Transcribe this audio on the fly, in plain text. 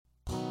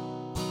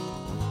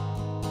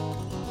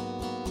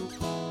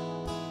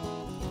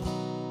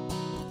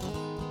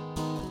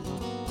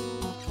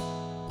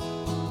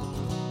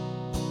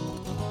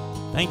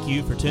Thank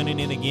you for tuning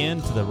in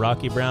again to the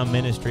Rocky Brown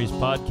Ministries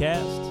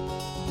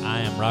podcast. I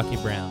am Rocky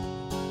Brown.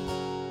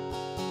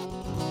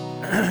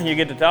 You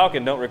get to talk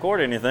and don't record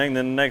anything,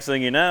 then the next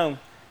thing you know,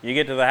 you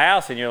get to the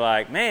house and you're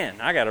like,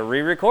 man, I got to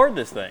re-record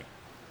this thing.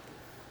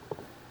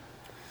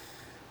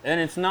 And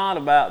that's not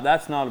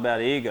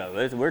about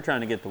ego. We're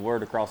trying to get the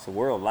word across the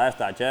world.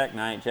 Last I checked, and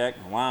I ain't checked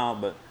in a while,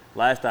 but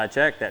last I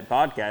checked, that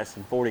podcast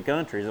in 40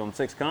 countries on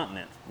 6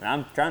 continents. And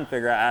I'm trying to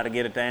figure out how to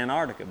get it to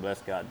Antarctica,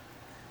 bless God.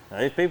 Now,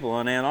 these people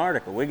on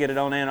Antarctica, we get it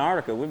on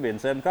Antarctica, we'd be in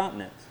 7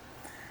 continents.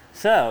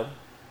 So,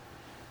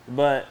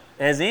 but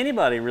has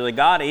anybody really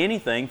got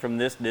anything from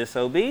this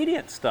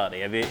disobedience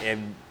study? I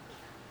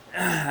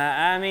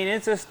mean,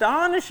 it's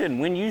astonishing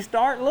when you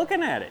start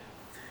looking at it.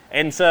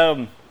 And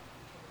so,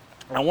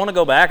 I want to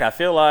go back. I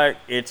feel like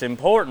it's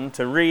important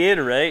to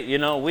reiterate,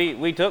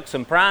 we took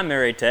some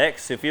primary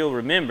texts, if you'll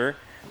remember,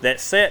 that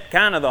set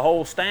kind of the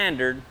whole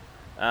standard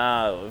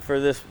for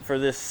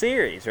this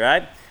series,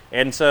 right?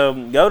 And so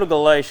go to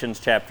Galatians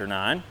chapter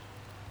 9,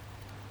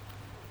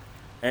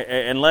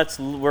 and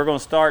we're going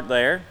to start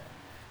there.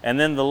 And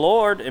then the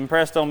Lord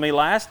impressed on me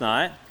last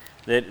night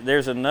that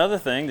there's another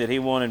thing that He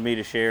wanted me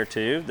to share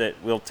too that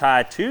will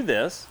tie to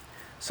this.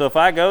 So if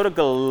I go to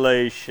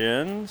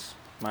Galatians,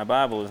 my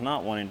Bible is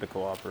not wanting to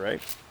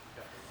cooperate.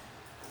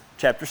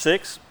 Chapter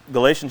 6,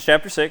 Galatians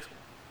chapter 6.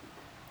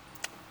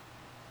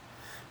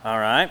 All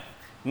right.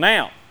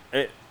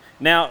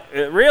 Now,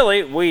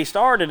 really, we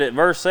started at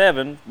verse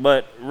 7,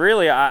 but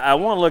really I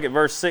want to look at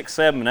verse 6,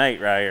 7, and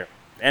 8 right here,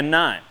 and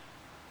 9,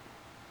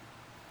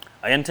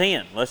 and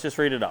 10. Let's just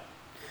read it all.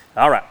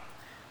 All right.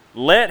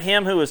 Let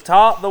him who is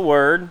taught the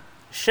word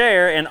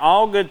share in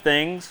all good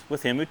things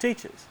with him who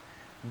teaches.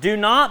 Do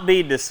not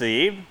be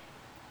deceived.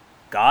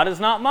 God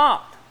is not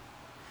mocked.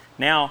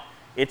 Now,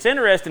 it's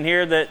interesting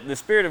here that the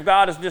Spirit of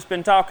God has just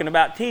been talking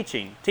about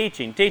teaching,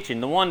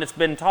 the one that's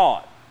been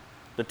taught.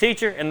 The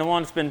teacher and the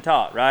one that's been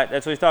taught, right?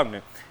 That's what he's talking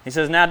to. He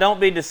says, now don't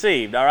be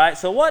deceived, all right?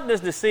 So what does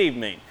deceive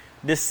mean?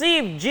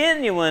 Deceive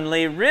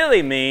genuinely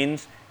really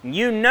means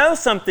you know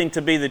something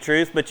to be the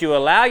truth, but you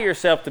allow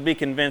yourself to be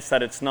convinced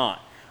that it's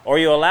not. Or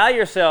you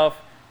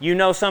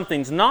know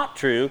something's not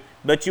true,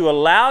 but you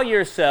allow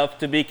yourself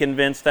to be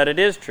convinced that it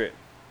is true.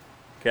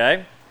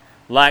 Okay?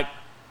 Like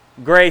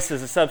grace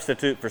is a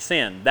substitute for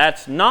sin.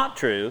 That's not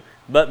true.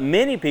 But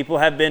many people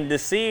have been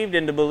deceived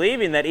into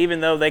believing that even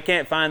though they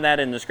can't find that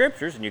in the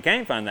Scriptures, and you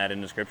can't find that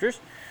in the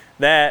Scriptures,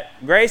 that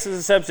grace is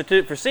a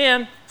substitute for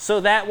sin, so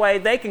that way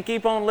they can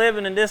keep on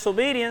living in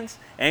disobedience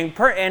and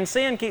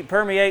sin keep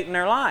permeating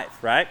their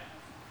life, right?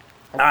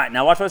 All right,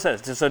 now watch what it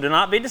says. So do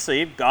not be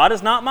deceived. God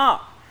is not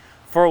mocked.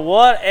 For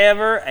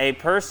whatever a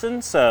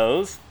person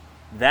sows,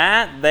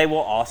 that they will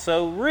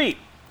also reap.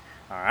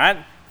 All right?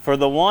 For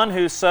the one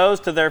who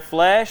sows to their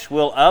flesh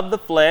will of the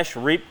flesh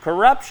reap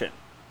corruption.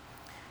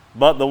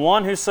 But the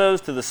one who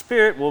sows to the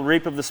Spirit will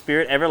reap of the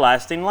Spirit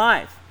everlasting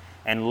life.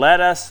 And let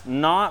us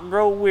not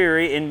grow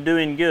weary in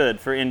doing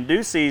good, for in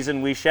due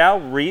season we shall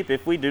reap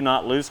if we do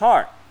not lose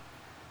heart.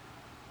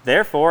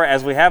 Therefore,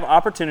 as we have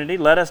opportunity,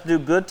 let us do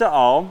good to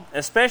all,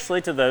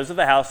 especially to those of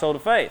the household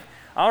of faith.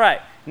 All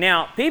right,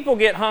 now people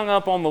get hung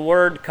up on the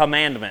word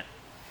commandment.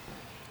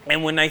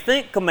 And when they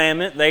think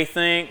commandment, they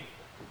think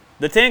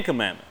the 10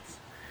 Commandments.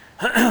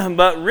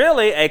 But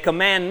really, a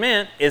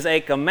commandment is a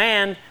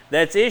command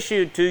that's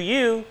issued to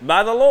you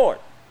by the Lord.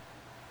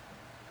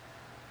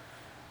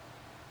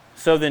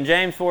 So then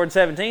James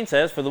 4:17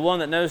 says, for the one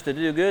that knows to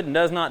do good and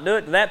does not do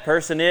it, to that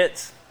person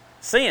it's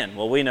sin.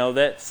 Well, we know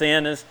that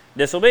sin is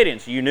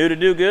disobedience. You knew to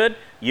do good,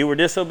 you were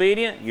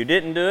disobedient, you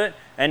didn't do it,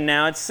 and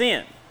now it's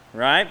sin,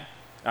 right?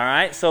 All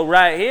right, so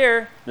right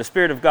here, the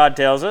Spirit of God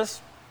tells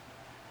us,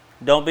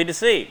 don't be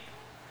deceived.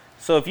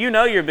 So if you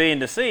know you're being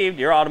deceived,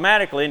 you're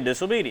automatically in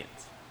disobedience.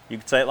 You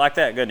could say it like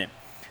that, couldn't you?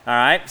 All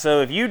right, so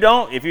if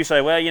you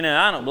say, well,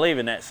 I don't believe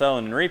in that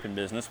sowing and reaping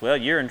business, well,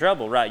 you're in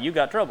trouble, right? You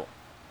got trouble.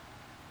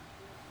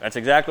 That's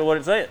exactly what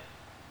it said.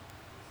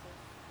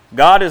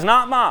 God is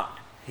not mocked.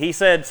 He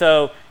said,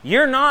 so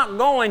you're not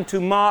going to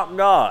mock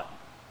God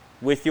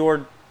with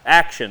your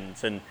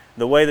actions and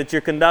the way that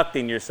you're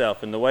conducting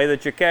yourself and the way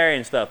that you're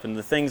carrying stuff and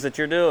the things that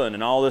you're doing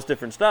and all this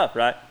different stuff,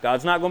 right?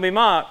 God's not going to be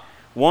mocked.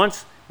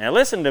 Now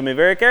listen to me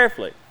very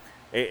carefully,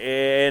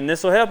 and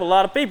this will help a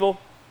lot of people.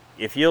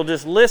 If you'll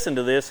just listen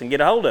to this and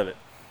get a hold of it.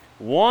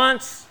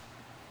 Once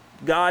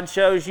God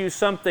shows you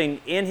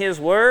something in His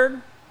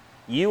Word,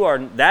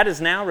 that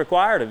is now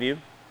required of you.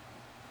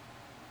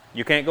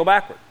 You can't go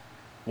backward.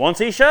 Once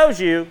He shows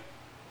you,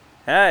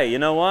 hey, you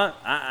know what?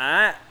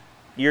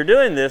 You're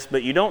doing this,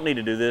 but you don't need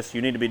to do this.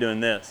 You need to be doing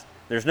this.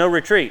 There's no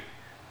retreat.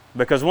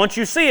 Because once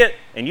you see it,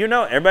 and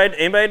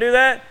anybody do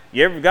that?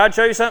 God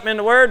show you something in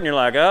the Word, and you're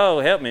like,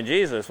 oh, help me,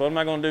 Jesus. What am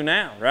I going to do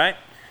now, right?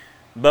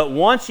 But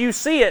once you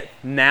see it,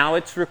 now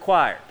it's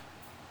required.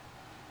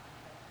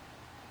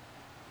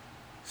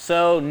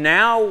 So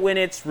now when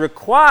it's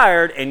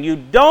required and you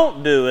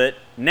don't do it,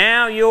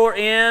 now you're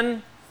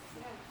in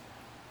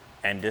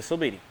and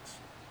disobedience.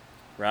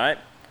 Right?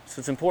 So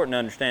it's important to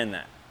understand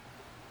that.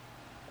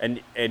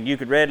 And you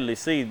could readily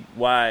see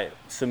why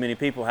so many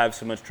people have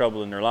so much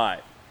trouble in their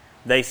life.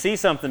 They see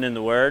something in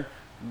the Word,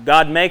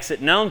 God makes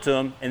it known to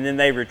them, and then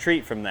they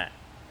retreat from that.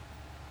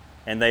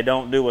 And they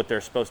don't do what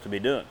they're supposed to be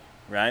doing,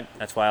 right?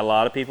 That's why a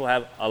lot of people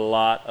have a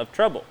lot of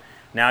trouble.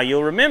 Now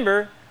you'll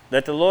remember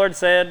that the Lord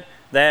said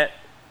that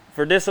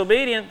for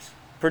disobedience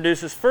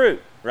produces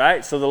fruit,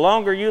 right? So the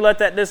longer you let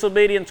that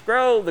disobedience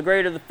grow, the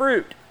greater the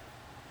fruit.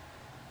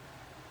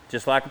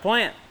 Just like a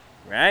plant,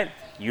 right?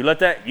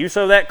 You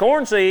sow that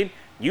corn seed,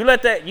 you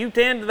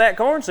tend to that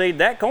corn seed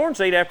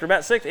after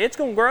about it's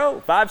going to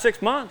grow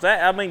 5-6 months.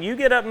 You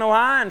get up no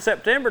high in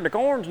September, the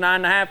corn's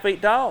 9.5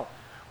 feet tall.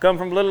 Come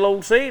from a little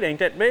old seed, ain't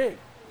that big.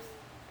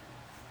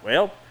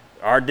 Well,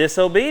 our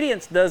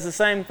disobedience does the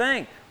same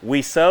thing.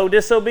 We sow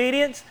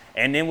disobedience,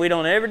 and then we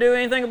don't ever do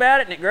anything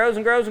about it, and it grows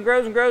and grows and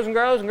grows and grows and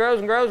grows and grows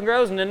and grows and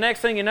grows, and the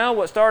next thing you know,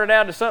 what started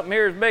out as something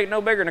here is big,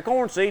 no bigger than a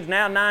corn seed, is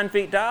now 9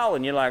 feet tall,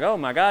 and you're like, oh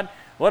my God,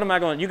 what am I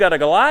going to do? You got a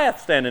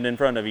Goliath standing in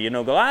front of you. You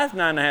know, Goliath's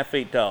 9.5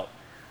 feet tall.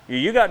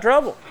 You got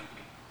trouble.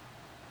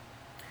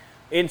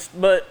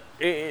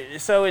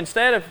 So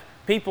instead of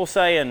people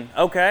saying,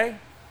 okay,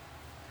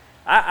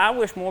 I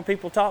wish more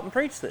people taught and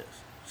preached this.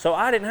 So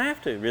I didn't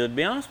have to, really, to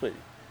be honest with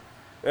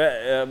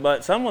you.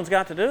 But someone's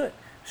got to do it.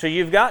 So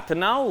you've got to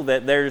know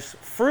that there's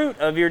fruit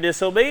of your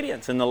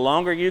disobedience. And the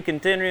longer you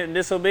continue in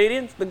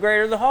disobedience, the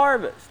greater the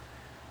harvest.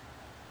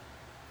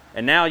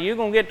 And now you're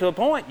going to get to a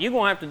point, you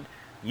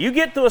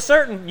get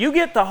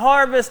to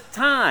harvest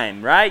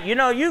time, right? You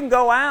know, you can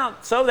go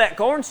out, sow that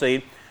corn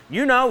seed.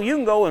 You know, you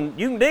can go and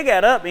you can dig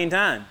that up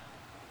anytime.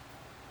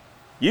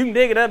 You can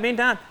dig it up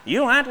anytime. You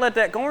don't have to let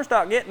that corn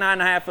stalk get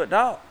 9.5 foot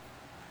tall.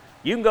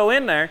 You can go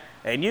in there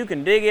and you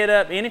can dig it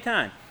up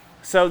anytime.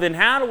 So then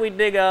how do we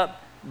dig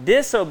up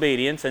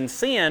disobedience and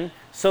sin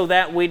so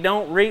that we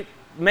don't reap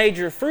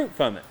major fruit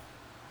from it?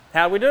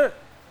 How do we do it?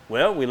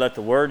 Well, we let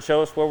the Word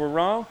show us where we're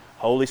wrong.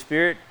 Holy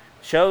Spirit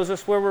shows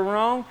us where we're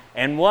wrong.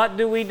 And what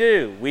do?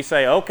 We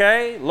say,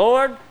 okay,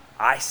 Lord,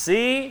 I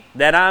see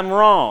that I'm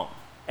wrong.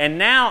 And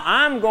now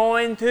I'm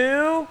going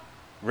to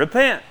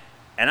repent.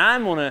 And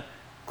I'm going to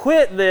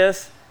quit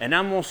this, and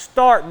I'm going to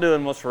start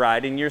doing what's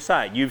right in your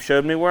sight. You've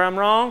showed me where I'm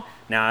wrong.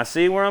 Now I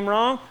see where I'm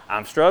wrong.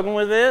 I'm struggling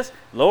with this.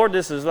 Lord,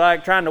 this is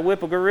like trying to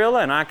whip a gorilla,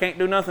 and I can't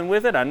do nothing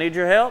with it. I need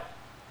your help.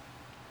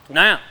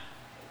 Now,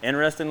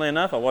 interestingly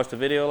enough, I watched a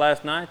video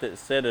last night that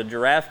said a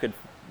giraffe could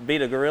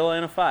beat a gorilla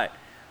in a fight.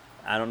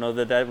 I don't know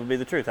that would be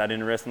the truth. I'd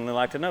interestingly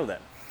like to know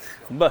that.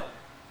 But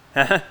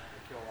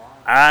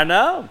I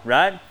know,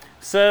 right?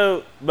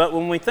 So, but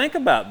when we think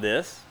about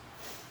this,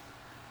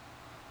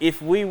 if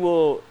we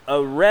will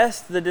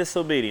arrest the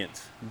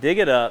disobedience, dig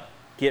it up,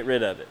 get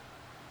rid of it.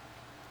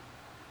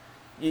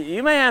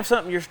 You may have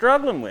something you're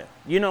struggling with.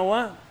 You know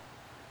what?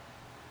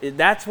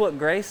 That's what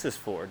grace is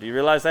for. Do you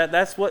realize that?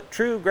 That's what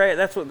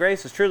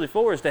grace is truly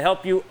for, is to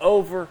help you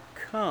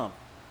overcome.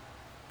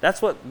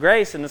 That's what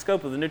grace in the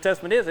scope of the New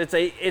Testament is.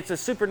 It's a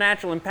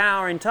supernatural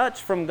empowering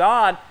touch from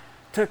God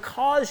to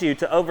cause you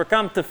to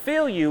overcome, to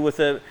fill you with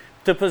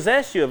to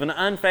possess you of an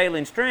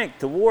unfailing strength,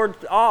 to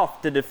ward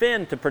off, to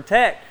defend, to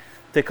protect,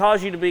 to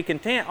cause you to be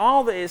content.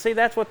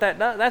 That's what that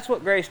does. That's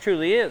what grace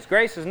truly is.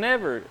 Grace is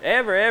never,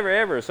 ever, ever,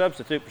 ever a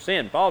substitute for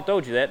sin. Paul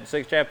told you that in the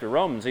 6th chapter of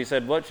Romans. He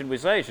said, what should we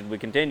say? Should we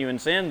continue in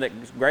sin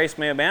that grace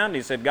may abound?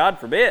 He said, God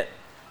forbid.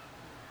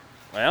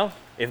 Well,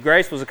 if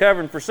grace was a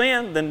covering for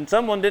sin, then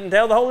someone didn't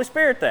tell the Holy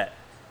Spirit that.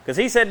 Because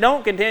he said,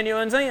 don't continue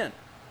in sin.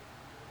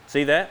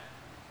 See that?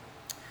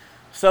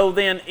 So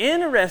then,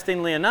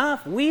 interestingly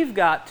enough, we've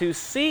got to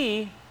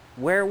see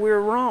where we're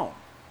wrong.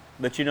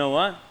 But you know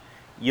what?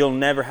 You'll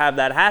never have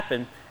that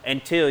happen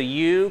until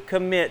you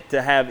commit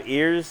to have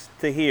ears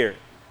to hear,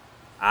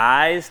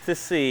 eyes to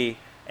see,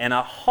 and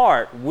a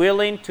heart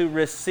willing to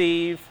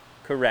receive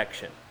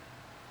correction.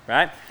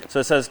 Right? So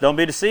it says, don't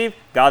be deceived.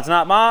 God's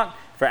not mocked.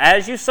 For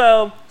as you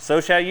sow, so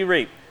shall you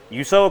reap.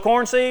 You sow a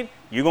corn seed,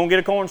 you're going to get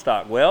a corn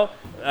stalk. Well,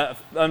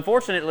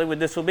 unfortunately, with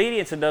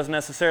disobedience, it doesn't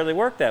necessarily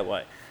work that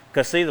way.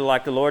 Because see,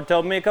 like the Lord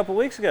told me a couple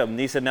weeks ago, and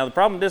he said, now the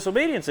problem with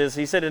disobedience is,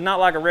 he said, it's not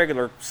like a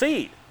regular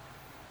seed.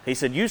 He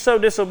said, you sow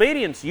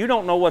disobedience, you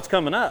don't know what's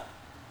coming up.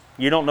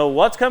 You don't know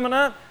what's coming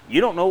up, you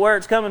don't know where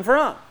it's coming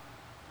from.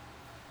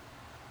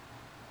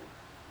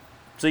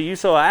 So you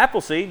sow an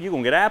apple seed, you're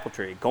going to get an apple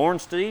tree. Corn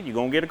seed, you're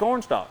going to get a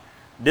corn stalk.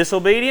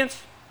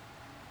 Disobedience,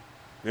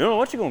 you don't know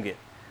what you're going to get.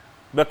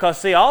 Because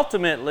see,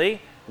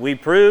 ultimately, we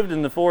proved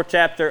in the 4th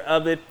chapter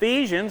of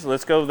Ephesians,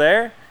 let's go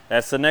there,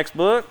 that's the next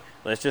book.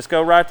 Let's just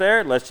go right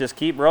there. Let's just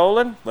keep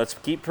rolling. Let's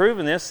keep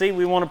proving this. See,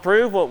 we want to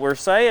prove what we're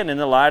saying in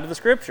the light of the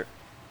Scripture.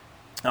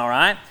 All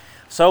right?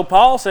 So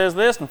Paul says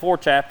this in the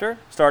 4th chapter,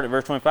 start at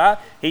verse 25.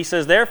 He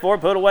says, therefore,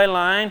 put away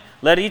lying.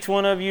 Let each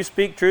one of you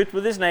speak truth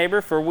with his neighbor,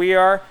 for we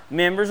are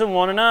members of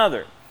one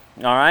another.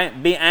 All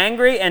right? Be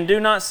angry and do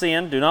not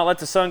sin. Do not let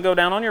the sun go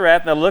down on your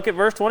wrath. Now look at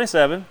verse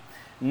 27.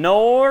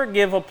 Nor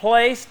give a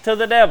place to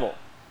the devil.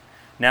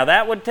 Now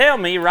that would tell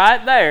me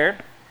right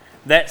there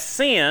that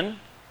sin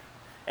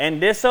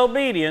and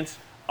disobedience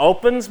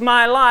opens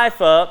my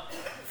life up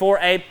for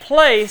a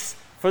place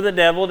for the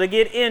devil to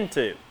get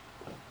into.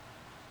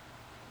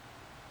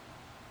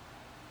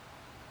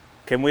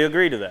 Can we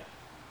agree to that?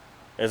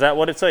 Is that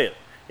what it said?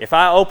 If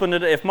I open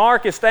it, if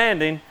Mark is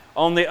standing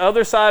on the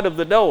other side of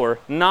the door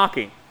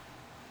knocking,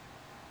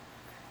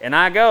 and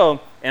I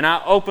go and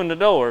I open the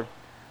door,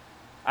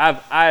 I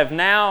have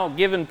now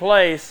given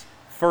place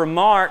for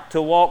Mark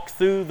to walk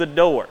through the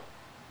door.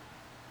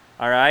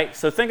 All right?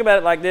 So think about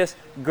it like this.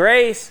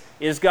 Grace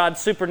is God's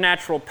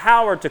supernatural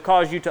power to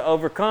cause you to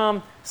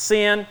overcome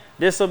sin,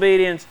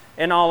 disobedience,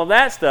 and all of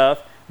that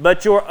stuff.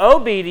 But your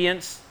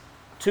obedience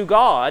to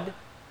God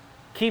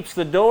keeps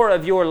the door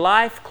of your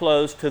life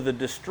closed to the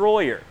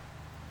destroyer.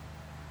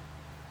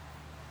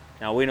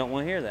 Now, we don't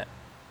want to hear that.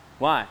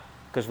 Why?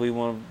 Because we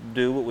want to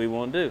do what we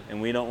want to do, and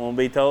we don't want to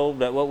be told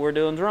that what we're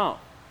doing is wrong.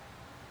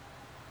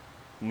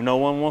 No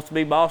one wants to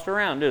be bossed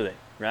around, do they?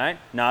 Right?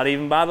 Not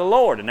even by the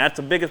Lord. And that's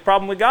the biggest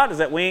problem we got, is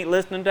that we ain't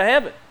listening to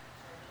heaven.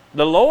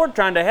 The Lord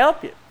trying to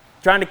help you,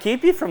 trying to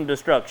keep you from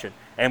destruction.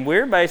 And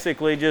we're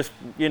basically just,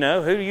 who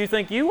do you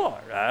think you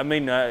are? I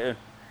mean,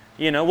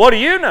 what do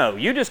you know?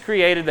 You just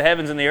created the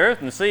heavens and the earth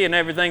and the sea and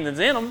everything that's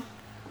in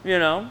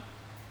them,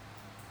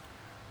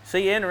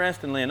 See,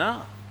 interestingly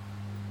enough,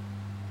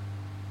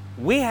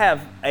 we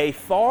have a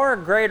far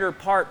greater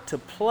part to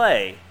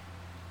play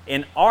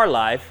in our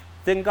life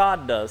than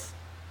God does.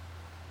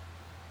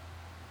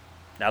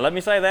 Now, let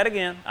me say that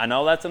again. I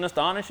know that's an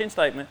astonishing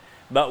statement,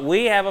 but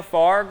we have a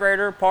far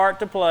greater part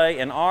to play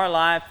in our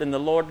life than the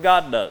Lord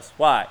God does.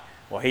 Why?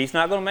 Well, He's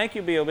not going to make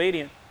you be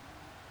obedient.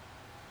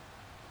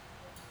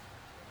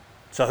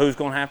 So who's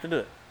going to have to do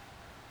it?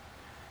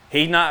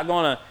 He's not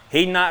going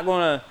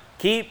to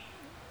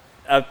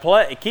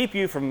keep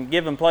you from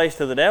giving place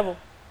to the devil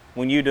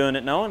when you're doing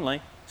it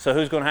knowingly. So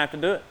who's going to have to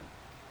do it?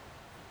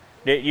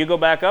 You go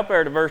back up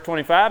there to verse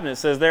 25, and it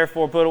says,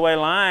 "Therefore put away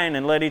lying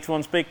and let each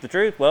one speak the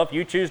truth." Well, if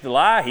you choose to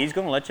lie, He's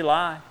going to let you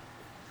lie.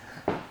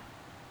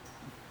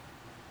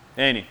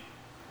 Ain't He?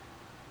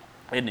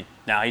 Isn't He?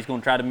 Now, He's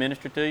going to try to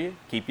minister to you,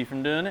 keep you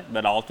from doing it,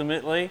 but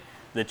ultimately,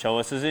 the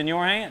choice is in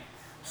your hand.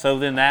 So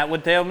then that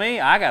would tell me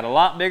I got a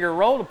lot bigger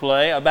role to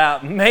play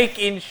about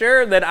making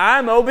sure that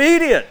I'm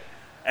obedient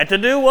and to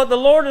do what the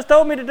Lord has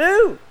told me to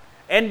do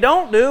and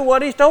don't do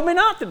what He's told me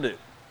not to do.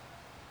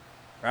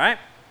 Right?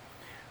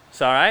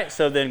 So, all right.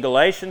 So then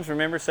Galatians,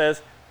 remember,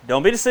 says,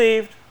 don't be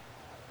deceived.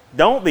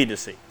 Don't be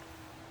deceived.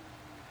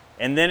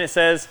 And then it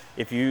says,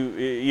 if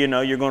you're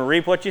going to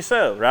reap what you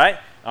sow, right?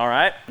 All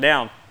right.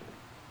 Now,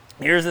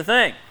 here's the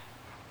thing.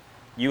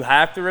 You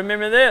have to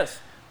remember this.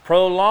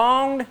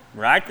 Prolonged,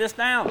 write this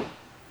down.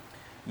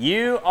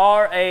 You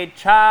are a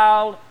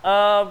child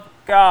of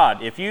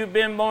God. If you've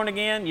been born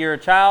again, you're a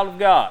child of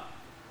God.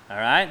 All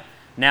right?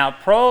 Now,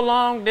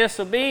 prolonged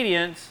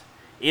disobedience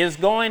is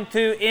going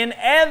to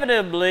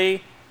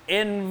inevitably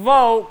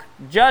invoke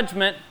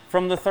judgment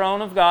from the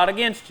throne of God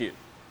against you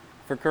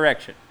for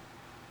correction.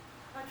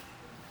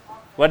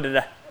 What did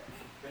I?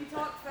 You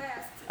talk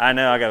fast. I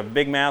know, I got a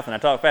big mouth and I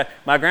talk fast.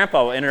 My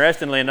grandpa,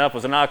 interestingly enough,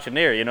 was an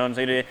auctioneer. You know what I'm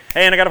saying?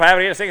 Hey, and I got a 5 and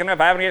I get a 6 and a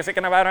 5 and I get a 6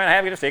 and a 5 and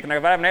I get a 6 and I got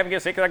a 5 and I get a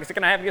 6 and I get a 6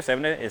 and I get a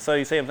 7. So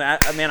you see,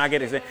 I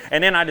get it.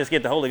 And then I just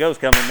get the Holy Ghost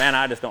coming. Man,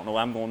 I just don't know.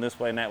 I'm going this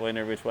way and that way and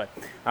every which way.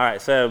 All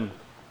right, so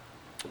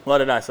what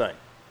did I say?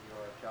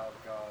 You're a child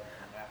of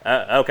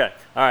God. Okay.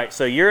 All right,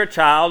 so you're a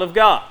child of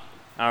God.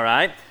 All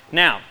right.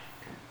 Now,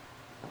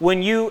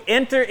 when you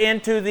enter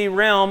into the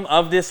realm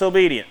of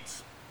disobedience,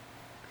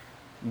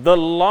 the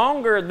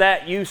longer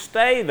that you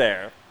stay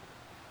there,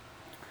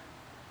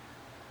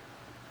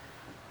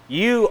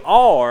 you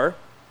are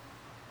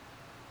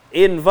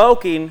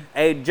invoking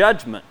a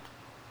judgment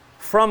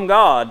from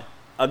God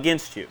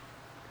against you.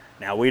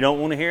 Now, we don't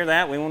want to hear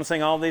that. We want to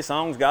sing all these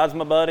songs. God's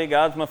my buddy.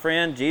 God's my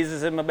friend.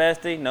 Jesus is my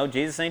bestie. No,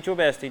 Jesus ain't your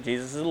bestie.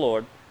 Jesus is the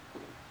Lord.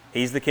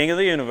 He's the king of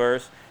the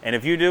universe. And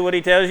if you do what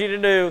He tells you to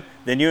do,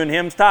 then you and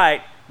Him's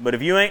tight. But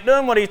if you ain't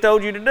doing what He's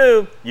told you to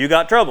do, you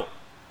got trouble.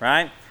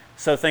 Right?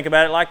 So think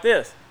about it like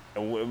this.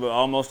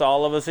 Almost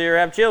all of us here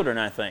have children,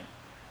 I think.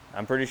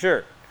 I'm pretty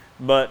sure.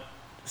 But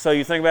so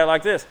you think about it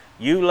like this.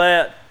 You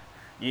let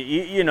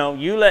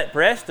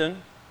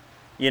Preston,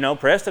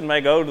 Preston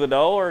may go to the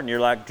door and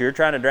you're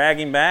trying to drag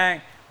him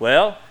back.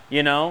 Well,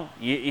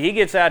 he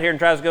gets out here and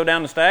tries to go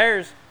down the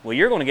stairs. Well,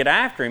 you're going to get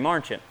after him,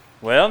 aren't you?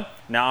 Well,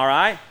 now, all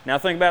right. Now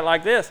think about it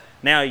like this.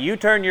 Now you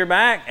turn your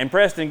back and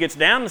Preston gets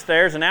down the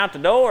stairs and out the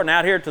door and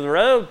out here to the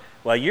road.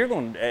 Well,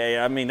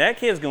 that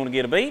kid's going to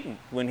get a beating.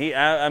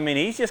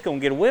 He's just going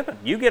to get a whipping.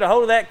 You get a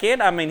hold of that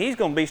kid, he's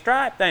going to be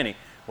striped, ain't he?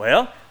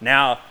 Well,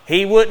 now,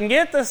 he wouldn't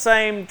get the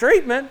same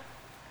treatment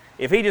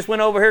if he just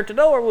went over here to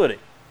the door, would he?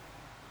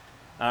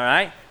 All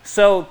right?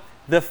 So,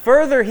 the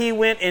further he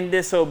went in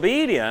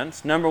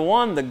disobedience, number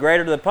one, the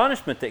greater the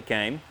punishment that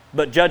came,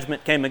 but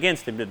judgment came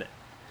against him, didn't it?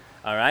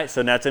 All right?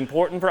 So, that's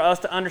important for us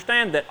to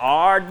understand that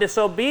our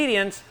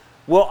disobedience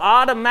will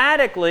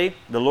automatically,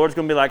 the Lord's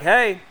going to be like,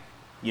 hey,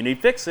 you need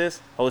to fix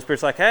this. Holy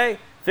Spirit's like, hey,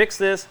 fix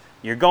this.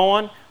 You're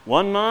going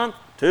 1 month,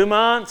 2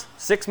 months,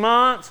 6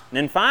 months, and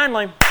then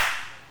finally,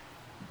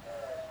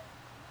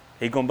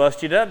 He's going to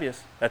bust your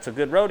W's. That's a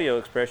good rodeo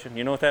expression.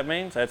 You know what that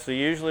means? That's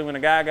usually when a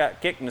guy got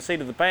kicked in the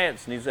seat of the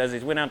pants as he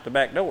went out the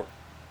back door.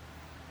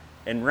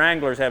 And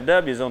Wranglers have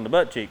W's on the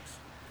butt cheeks.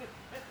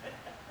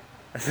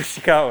 That's what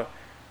you call it.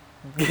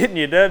 Getting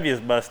your W's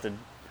busted.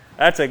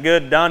 That's a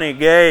good Donnie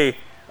Gay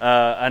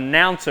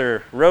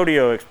announcer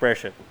rodeo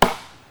expression.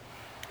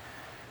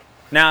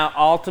 Now,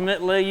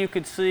 ultimately, you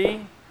could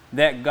see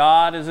that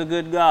God is a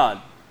good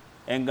God,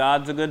 and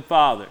God's a good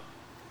Father.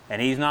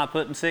 And He's not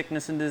putting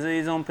sickness and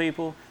disease on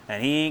people,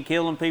 and He ain't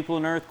killing people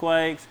in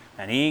earthquakes,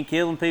 and He ain't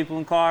killing people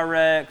in car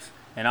wrecks,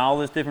 and all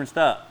this different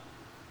stuff.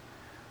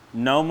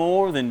 No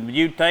more than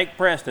you take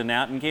Preston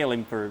out and kill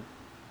him for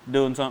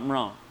doing something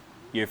wrong.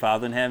 Your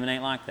Father in heaven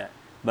ain't like that.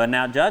 But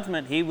now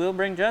judgment, He will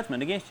bring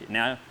judgment against you.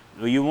 Now,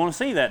 you want to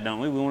see that, don't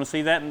we? We want to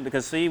see that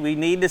because, see, we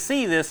need to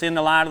see this in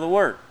the light of the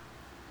Word.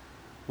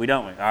 We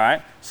don't we? All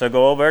right. So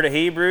go over to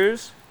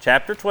Hebrews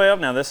chapter 12.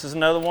 Now, this is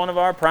another one of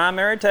our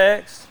primary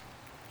texts.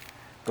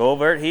 Go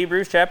over to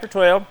Hebrews chapter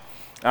 12.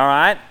 All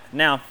right.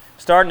 Now,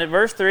 starting at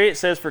verse 3, it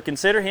says, "For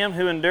consider him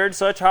who endured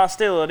such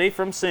hostility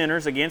from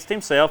sinners against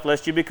himself,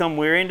 lest you become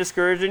weary and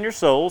discouraged in your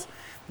souls.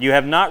 You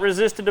have not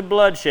resisted to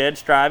bloodshed,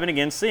 striving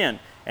against sin.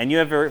 And you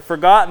have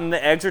forgotten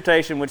the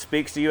exhortation which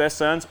speaks to you as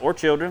sons or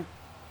children.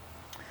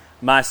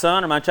 My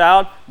son or my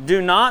child,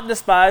 do not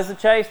despise the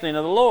chastening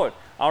of the Lord."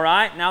 All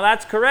right, now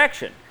that's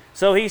correction.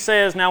 So he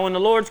says, now when the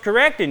Lord's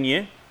correcting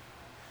you,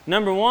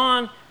 number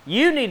one,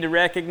 you need to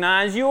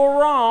recognize you're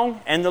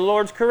wrong and the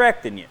Lord's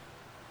correcting you.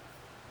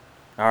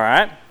 All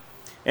right?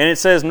 And it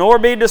says, "Nor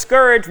be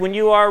discouraged when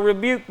you are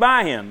rebuked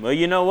by Him." Well,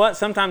 you know what?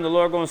 Sometimes the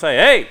Lord's going to say,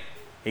 hey,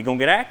 He's going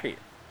to get after you.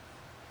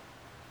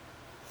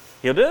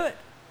 He'll do it.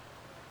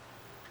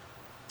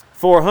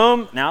 "For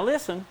whom," now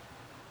listen,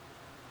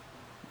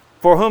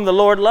 "for whom the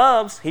Lord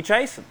loves, He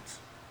chastens."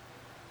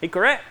 He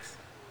corrects.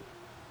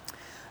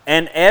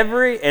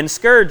 And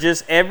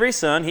scourges every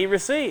son He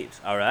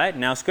receives. All right,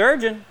 now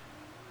scourging,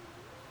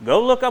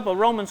 go look up a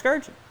Roman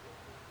scourging.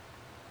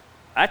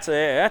 That's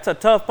a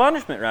tough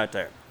punishment right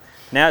there.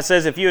 Now it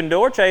says, "If you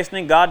endure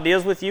chastening, God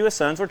deals with you as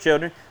sons or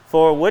children.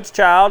 For which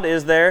child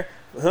is there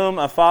whom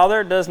a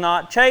father does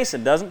not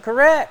chasten?" Doesn't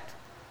correct.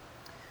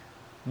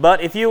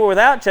 "But if you were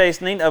without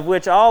chastening, of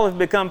which all have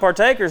become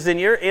partakers, then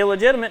you're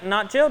illegitimate and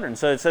not children."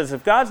 So it says,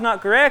 if God's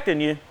not correcting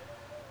you,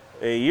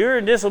 you're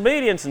in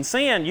disobedience and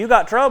sin, you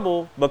got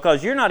trouble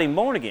because you're not even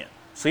born again.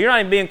 So you're not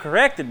even being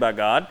corrected by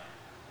God.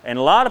 And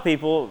a lot of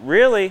people,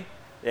 really,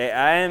 I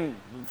am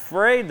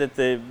afraid that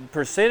the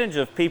percentage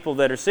of people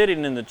that are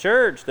sitting in the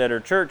church, that are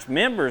church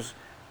members,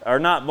 are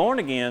not born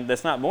again,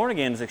 that's not born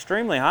again, is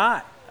extremely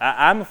high.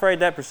 I'm afraid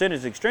that percentage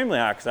is extremely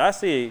high because I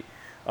see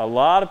a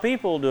lot of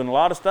people doing a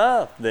lot of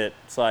stuff that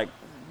it's like,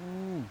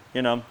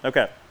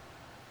 okay.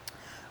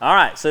 All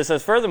right, so it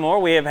says, "Furthermore,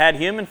 we have had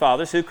human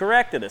fathers who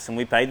corrected us, and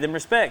we paid them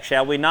respect.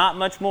 Shall we not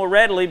much more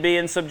readily be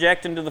in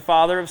subjection to the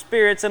Father of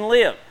spirits and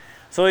live?"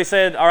 So he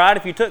said, all right,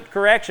 if you took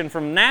correction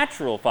from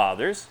natural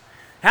fathers,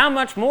 how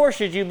much more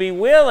should you be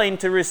willing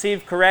to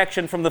receive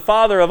correction from the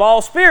Father of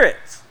all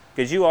spirits?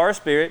 Because you are a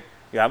spirit,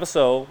 you have a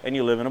soul, and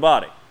you live in a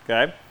body.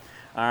 Okay?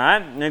 All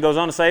right, and it goes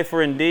on to say,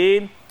 For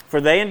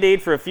they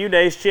indeed for a few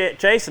days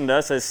chastened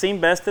us as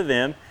seemed best to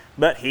them,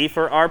 but He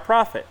for our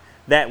profit,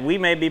 that we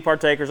may be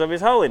partakers of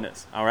His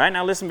holiness. All right,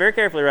 now listen very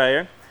carefully right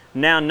here.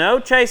 "Now no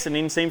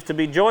chastening seems to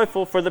be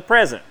joyful for the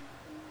present,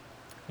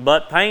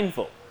 but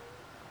painful.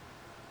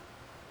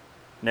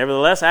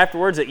 Nevertheless,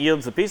 afterwards it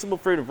yields the peaceable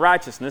fruit of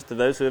righteousness to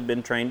those who have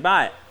been trained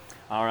by it."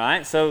 All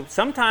right, so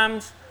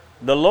sometimes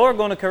the Lord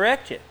going to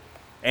correct you,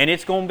 and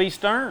it's going to be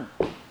stern,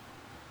 and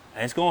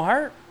it's going to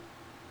hurt.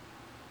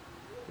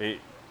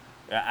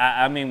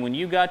 I mean, when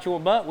you got your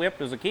butt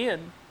whipped as a kid,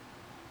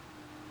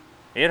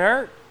 it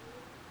hurt.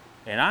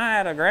 And I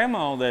had a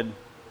grandma that,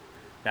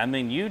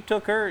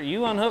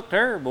 you unhooked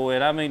her, boy,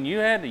 and you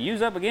had to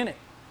use up again it.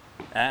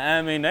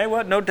 There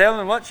wasn't no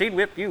telling what she'd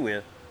whip you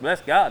with.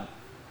 Bless God.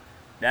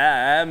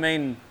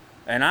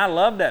 And I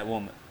loved that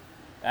woman.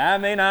 I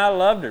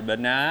loved her. But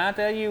now I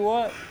tell you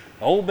what,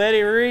 old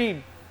Betty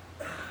Reed,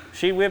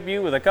 she whipped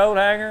you with a coat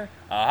hanger,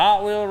 a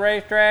Hot Wheel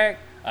racetrack,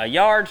 a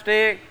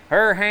yardstick,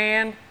 her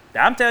hand.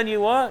 I'm telling you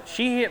what,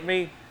 she hit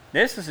me.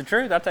 This is the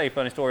truth. I'll tell you a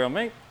funny story on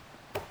me.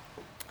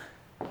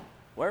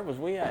 Where was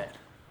we at?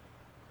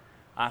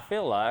 I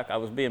feel like I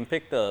was being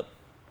picked up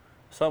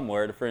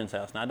somewhere at a friend's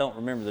house, and I don't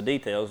remember the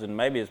details. And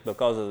maybe it's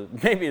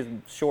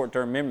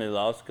short-term memory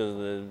loss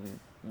because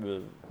of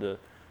the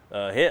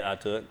hit I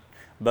took.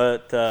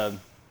 But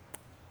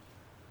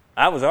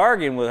I was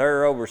arguing with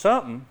her over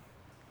something,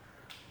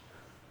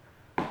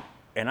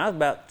 and I was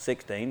about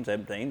 16,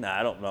 17.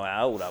 I don't know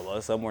how old I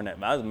was. Somewhere in that,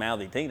 I was a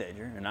mouthy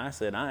teenager, and I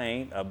said, "I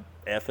ain't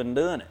effing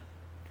doing it."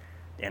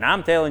 And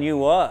I'm telling you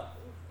what,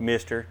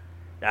 Mister.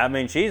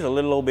 She's a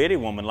little old bitty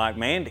woman like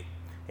Mandy.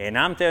 And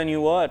I'm telling you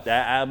what,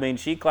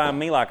 she climbed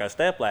me like a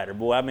stepladder.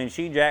 Boy,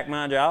 she jacked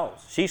my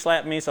jaws. She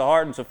slapped me so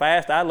hard and so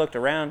fast, I looked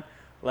around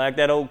like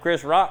that old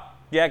Chris Rock,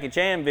 Jackie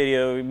Chan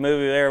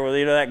movie there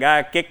where, that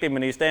guy kicked him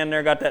and he's standing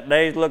there, got that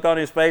dazed look on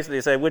his face, and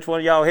he said, "Which one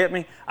of y'all hit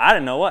me?" I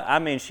didn't know what.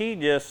 She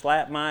just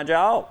slapped my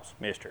jaws,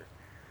 mister.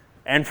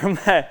 And from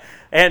that,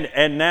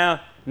 and now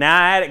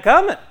I had it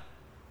coming.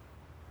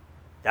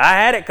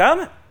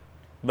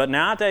 But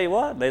now I tell you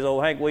what, there's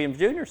old Hank Williams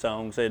Jr.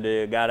 song said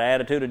got an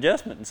attitude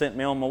adjustment and sent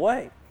me on my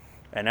way.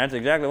 And that's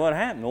exactly what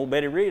happened. Old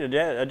Betty Reed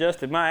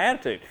adjusted my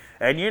attitude.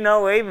 And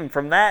even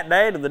from that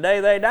day to the day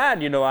they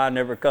died, I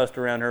never cussed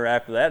around her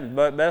after that,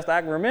 but best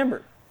I can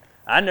remember.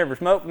 I never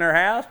smoked in their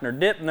house, nor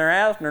dipped in their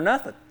house, nor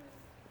nothing.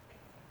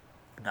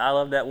 I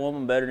loved that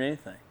woman better than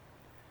anything.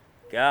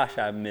 Gosh,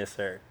 I miss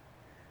her.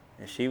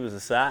 And she was a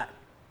sight.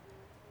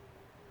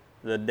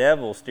 The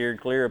devil steered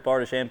clear of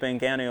part of Champaign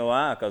County,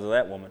 Ohio because of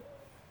that woman.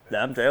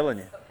 I'm telling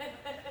you.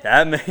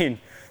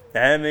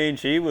 I mean,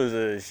 she was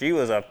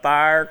a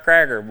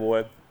firecracker,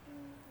 boy.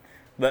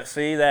 But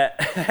see,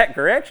 that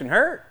correction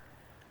hurt.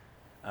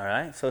 All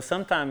right? So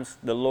sometimes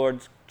the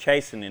Lord's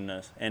chastening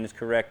us and is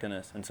correcting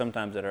us, and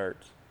sometimes it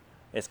hurts.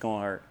 It's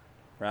going to hurt,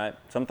 right?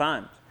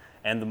 Sometimes.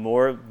 And the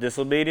more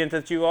disobedient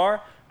that you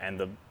are,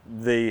 and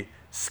the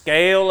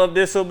scale of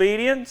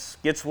disobedience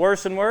gets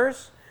worse and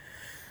worse,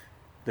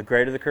 the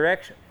greater the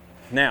correction.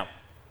 Now,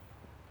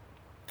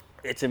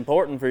 it's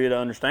important for you to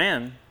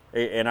understand,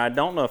 and I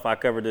don't know if I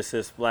covered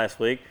this last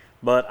week,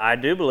 but I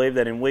do believe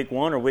that in week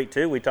 1 or week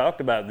 2 we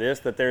talked about this,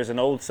 that there's an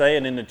old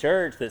saying in the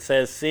church that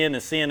says sin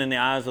is sin in the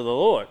eyes of the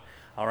Lord.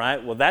 All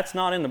right? Well, that's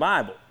not in the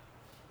Bible.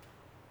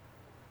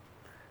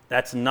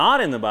 That's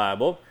not in the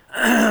Bible.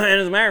 And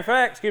as a matter of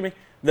fact,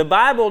 the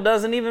Bible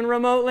doesn't even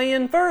remotely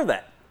infer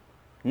that.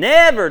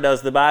 Never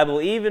does the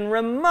Bible even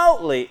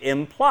remotely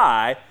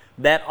imply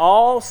that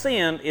all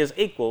sin is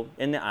equal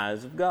in the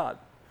eyes of God.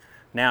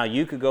 Now,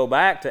 you could go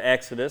back to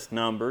Exodus,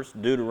 Numbers,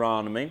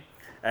 Deuteronomy,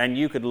 and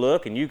you could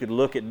look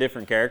at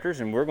different characters,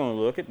 and we're going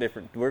to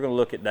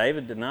look at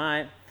David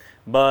tonight,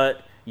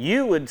 but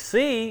you would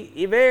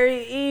see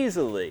very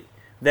easily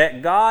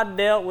that God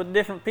dealt with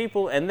different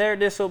people and their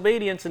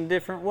disobedience in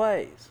different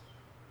ways.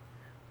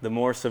 The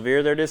more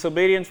severe their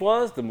disobedience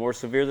was, the more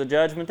severe the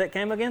judgment that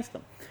came against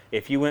them.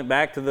 If you went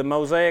back to the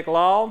Mosaic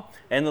Law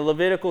and the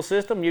Levitical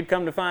system, you'd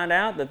come to find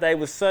out that they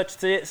was such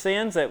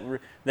sins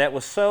that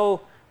was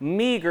so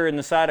meager in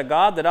the sight of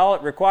God that all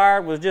it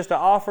required was just an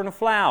offering of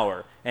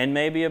flour and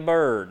maybe a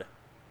bird.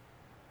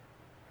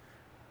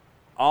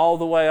 All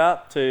the way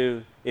up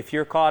to, if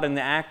you're caught in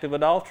the act of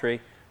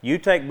adultery, you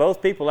take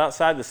both people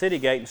outside the city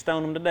gate and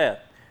stone them to death.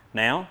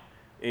 Now,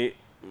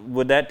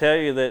 wouldn't that tell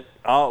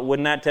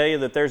you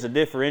that there's a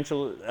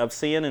differential of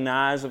sin in the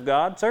eyes of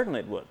God?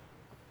 Certainly it would.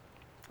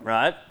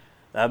 Right?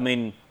 I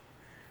mean,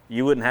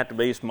 you wouldn't have to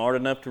be smart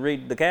enough to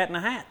read The Cat in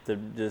the Hat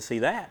to see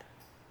that.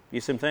 You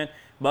see what I'm saying?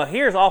 But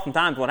here's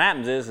oftentimes what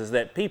happens is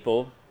that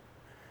people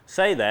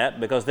say that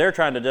because they're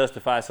trying to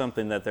justify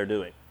something that they're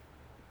doing.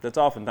 That's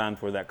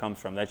oftentimes where that comes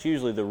from. That's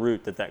usually the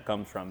root that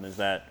comes from, is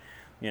that,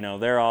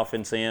 they're off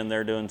in sin,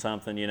 they're doing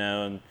something,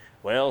 and,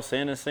 well,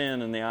 sin is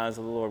sin in the eyes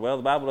of the Lord. Well,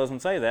 the Bible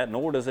doesn't say that,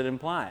 nor does it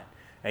imply it.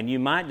 And you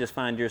might just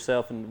find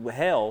yourself in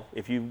hell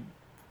if you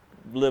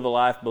live a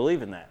life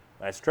believing that.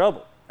 That's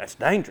trouble. That's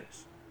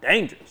dangerous.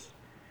 Dangerous.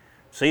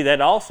 See, that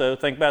also,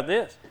 think about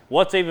this.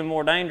 What's even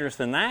more dangerous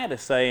than that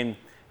is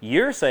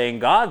you're saying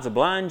God's a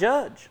blind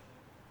judge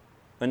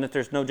and that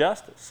there's no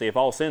justice. See, if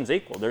all sin's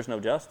equal, there's no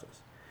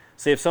justice.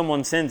 See, if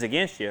someone sins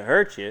against you,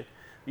 hurts you,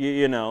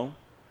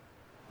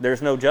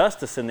 there's no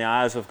justice in the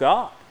eyes of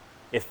God.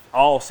 If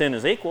all sin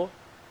is equal,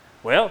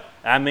 well,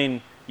 I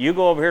mean, you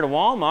go over here to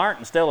Walmart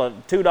and steal a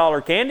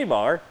 $2 candy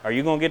bar, are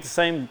you going to get the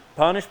same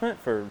punishment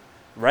for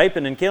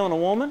raping and killing a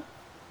woman?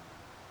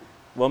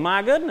 Well,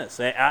 my goodness,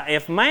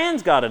 if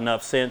man's got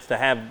enough sense to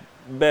have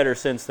better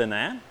sense than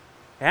that,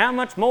 how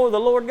much more the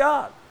Lord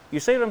God? You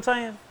see what I'm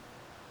saying?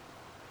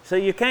 So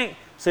you've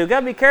got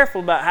to be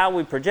careful about how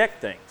we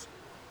project things.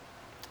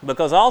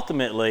 Because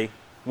ultimately,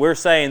 we're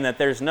saying that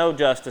there's no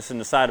justice in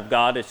the sight of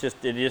God. It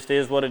just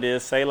is what it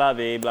is. C'est la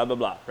vie, blah, blah,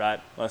 blah. Right?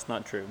 Well, that's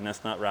not true, and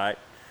that's not right.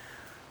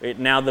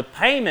 Now, the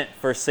payment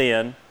for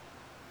sin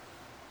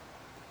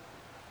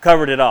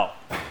covered it all,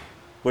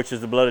 which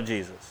is the blood of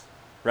Jesus.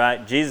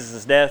 Right?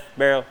 Jesus' death,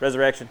 burial,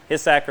 resurrection,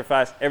 His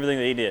sacrifice, everything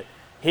that He did.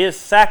 His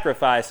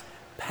sacrifice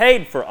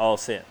paid for all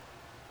sin.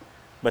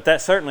 But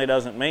that certainly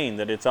doesn't mean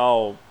that it's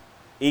all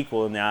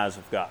equal in the eyes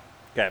of God.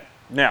 Okay.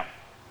 Now,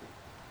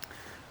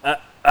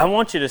 I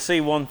want you to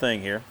see one thing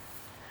here.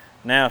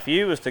 Now, if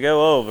you was to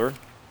go over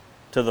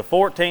to the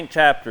 14th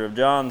chapter of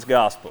John's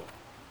Gospel,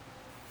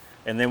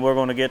 and then we're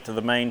going to get to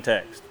the main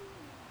text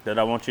that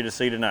I want you to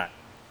see tonight.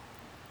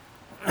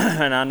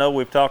 And I know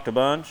we've talked a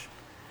bunch,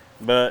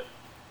 but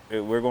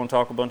we're going to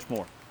talk a bunch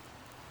more.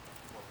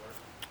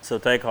 So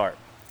take heart.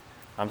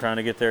 I'm trying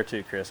to get there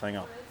too, Chris. Hang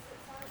on.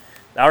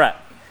 All right.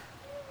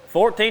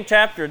 14th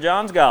chapter of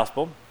John's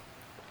Gospel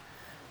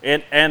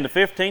and the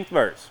 15th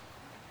verse.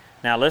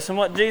 Now listen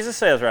what Jesus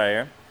says right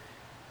here.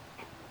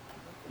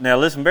 Now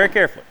listen very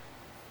carefully.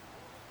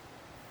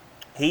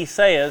 He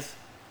says,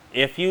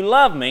 if you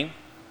love me,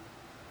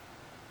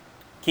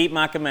 keep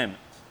my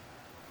commandments.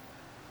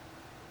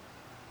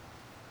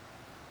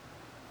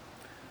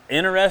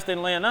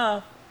 Interestingly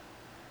enough,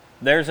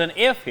 there's an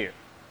if here.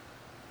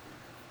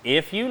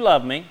 If you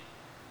love me,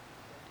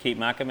 keep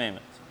my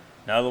commandments.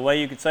 Another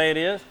way you could say it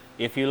is,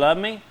 if you love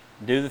me,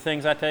 do the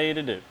things I tell you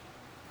to do.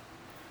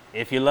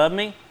 If you love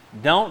me,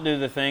 don't do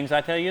the things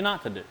I tell you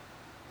not to do.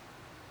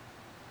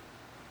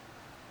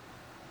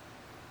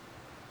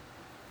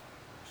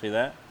 See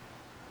that?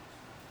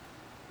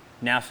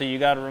 Now, so you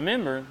got to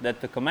remember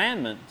that the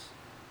commandments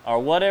are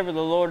whatever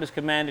the Lord has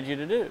commanded you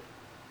to do.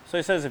 So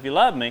he says, if you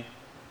love me,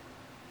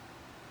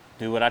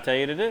 do what I tell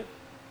you to do.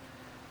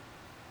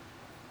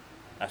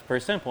 That's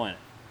pretty simple, isn't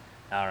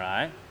it? All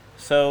right.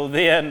 So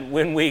then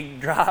when we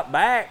drop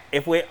back,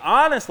 if we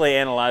honestly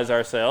analyze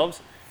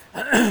ourselves,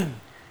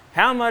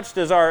 how much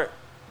does our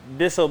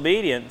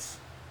disobedience,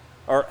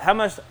 or how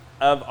much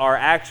of our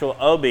actual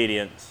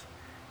obedience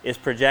is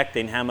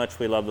projecting how much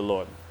we love the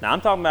Lord? Now,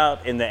 I'm talking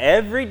about in the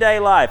everyday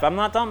life. I'm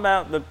not talking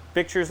about the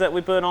pictures that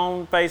we put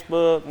on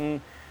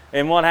Facebook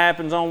and what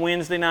happens on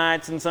Wednesday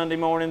nights and Sunday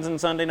mornings and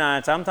Sunday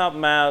nights. I'm talking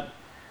about,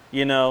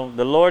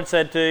 the Lord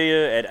said to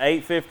you at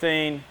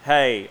 8:15,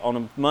 hey, on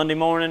a Monday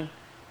morning,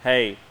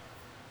 hey,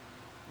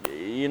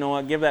 you know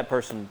what, give that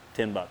person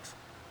 $10.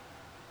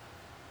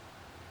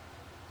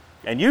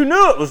 And you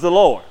knew it was the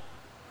Lord.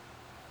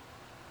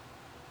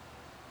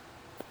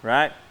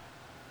 Right?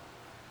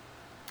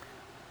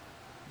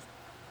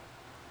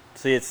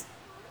 See, it's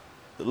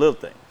the little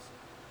things.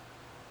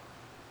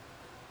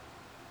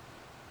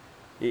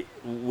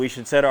 We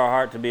should set our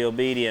heart to be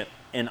obedient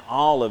in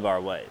all of our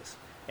ways.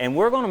 And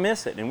we're going to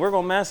miss it, and we're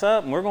going to mess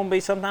up,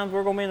 and sometimes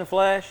we're going to be in the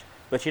flesh.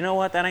 But you know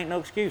what? That ain't no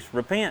excuse.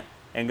 Repent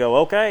and go,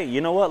 okay, you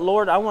know what,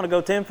 Lord? I want to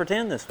go 10 for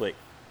 10 this week.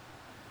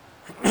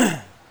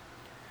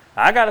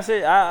 I got to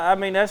see.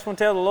 That's when I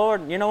tell the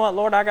Lord, you know what,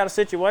 Lord, I got a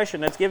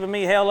situation that's giving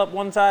me hell up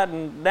one side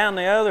and down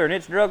the other, and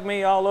it's drugged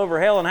me all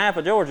over hell and half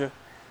of Georgia.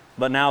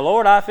 But now,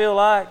 Lord, I feel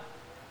like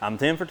I'm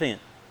 10 for 10.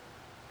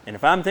 And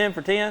if I'm 10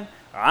 for 10,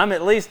 or I'm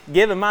at least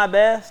giving my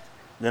best,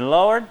 then,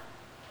 Lord,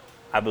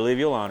 I believe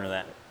you'll honor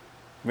that.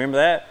 Remember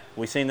that?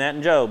 We seen that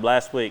in Job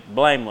last week.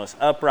 Blameless,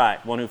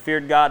 upright, one who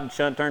feared God and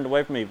turned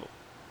away from evil.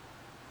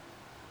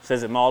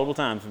 Says it multiple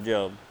times of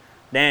Job.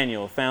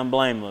 Daniel found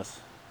blameless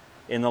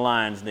in the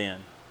lion's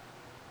den.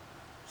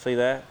 See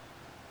that?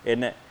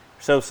 Isn't it?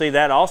 So see,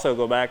 that also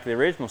go back to the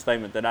original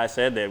statement that I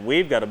said, that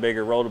we've got a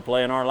bigger role to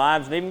play in our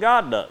lives than even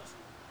God does.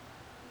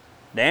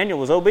 Daniel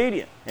was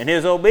obedient, and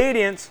his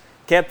obedience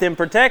kept him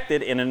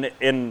protected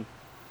in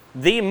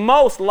the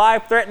most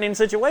life-threatening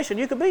situation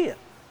you could be in.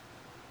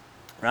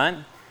 Right?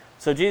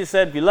 So Jesus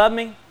said, if you love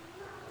me,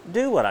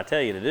 do what I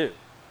tell you to do.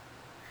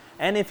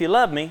 And if you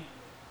love me,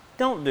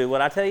 don't do what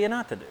I tell you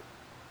not to do.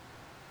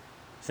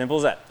 Simple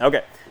as that.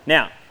 Okay.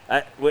 Now,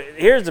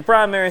 here's the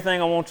primary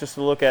thing I want us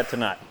to look at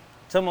tonight.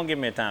 Someone give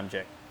me a time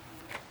check.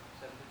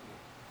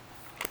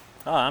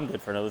 Oh, I'm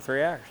good for another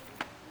 3 hours.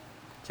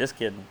 Just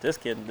kidding.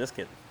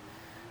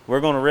 We're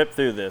going to rip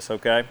through this,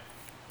 okay?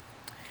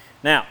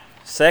 Now,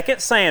 2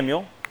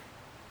 Samuel,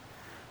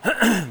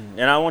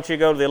 and I want you to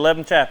go to the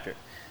 11th chapter.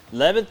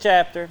 11th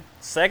chapter,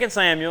 2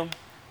 Samuel,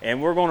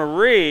 and we're going to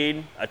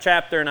read a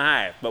chapter and a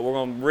half, but we're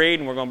going to read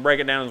and we're going to break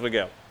it down as we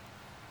go.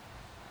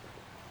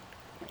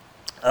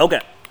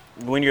 Okay,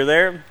 when you're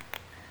there,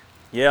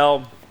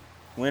 yell,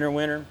 winner,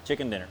 winner,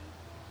 chicken dinner.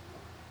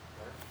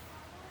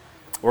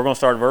 We're going to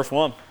start at verse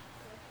 1.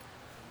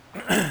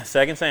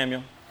 2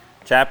 Samuel,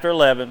 chapter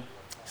 11,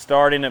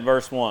 starting at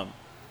verse 1.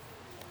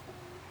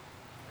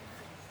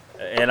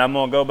 And I'm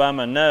going to go by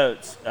my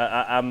notes.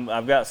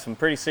 I've got some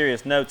pretty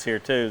serious notes here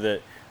too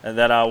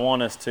that I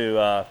want us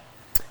to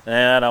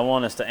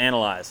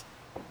analyze.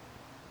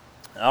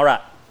 All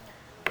right,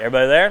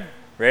 everybody there?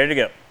 Ready to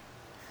go?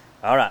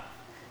 All right.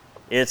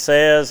 It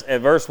says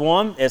at verse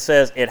 1. It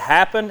says, "It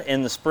happened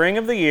in the spring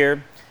of the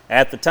year,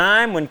 at the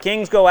time when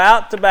kings go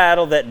out to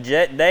battle, that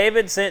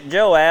David sent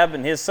Joab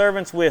and his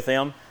servants with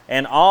him,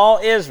 and all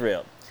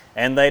Israel.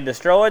 And they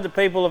destroyed the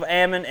people of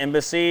Ammon and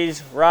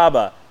besieged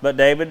Rabbah. But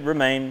David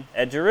remained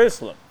at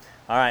Jerusalem."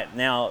 All right,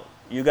 now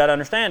you got to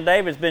understand,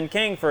 David's been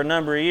king for a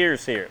number of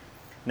years here.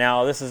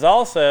 Now, this is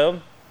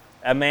also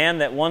a man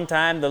that one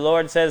time the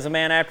Lord says a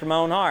man after my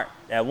own heart.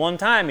 At one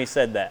time he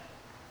said that.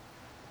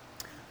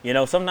 You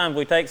know, sometimes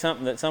we take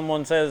something that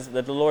someone says,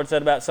 that the Lord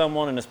said about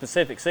someone in a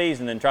specific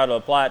season, and try to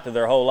apply it to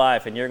their whole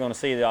life, and you're going to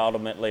see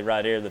ultimately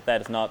right here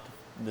that's not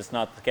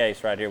the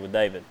case right here with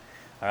David.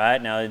 All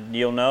right, now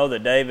you'll know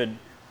that David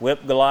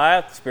whipped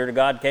Goliath. The Spirit of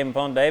God came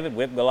upon David,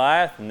 whipped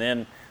Goliath, and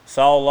then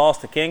Saul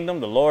lost the kingdom.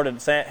 The Lord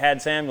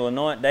had Samuel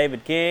anoint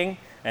David king,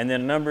 and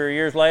then a number of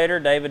years later,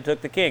 David took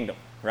the kingdom,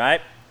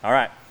 right? All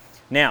right.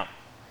 Now,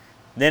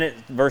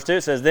 verse 2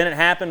 says, "Then it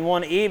happened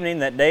one evening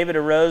that David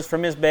arose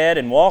from his bed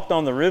and walked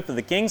on the roof of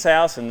the king's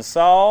house, and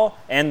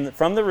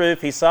from the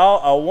roof he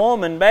saw a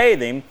woman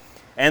bathing,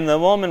 and the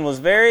woman was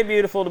very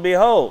beautiful to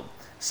behold.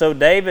 So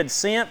David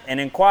sent and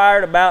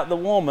inquired about the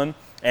woman,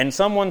 and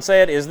someone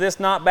said, 'Is this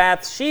not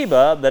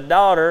Bathsheba, the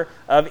daughter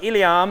of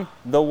Eliam,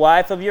 the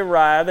wife of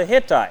Uriah the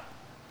Hittite?'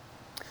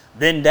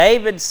 Then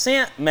David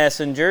sent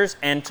messengers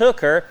and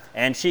took her,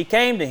 and she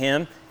came to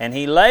him, and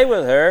he lay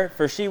with her,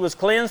 for she was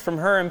cleansed from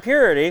her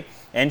impurity,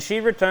 and she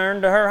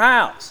returned to her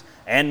house.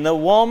 And the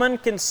woman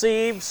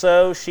conceived,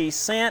 so she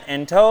sent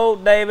and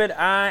told David,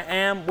 'I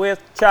am with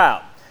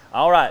child.'"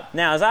 All right.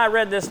 Now, as I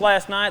read this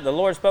last night, the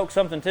Lord spoke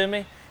something to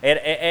me,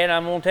 and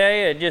I'm going to tell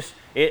you,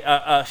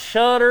 a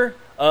shudder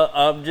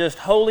of just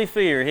holy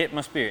fear hit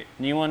my spirit.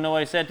 And you want to know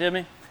what he said to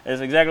me? It's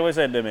exactly what he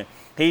said to me.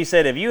 He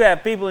said, if you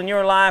have people in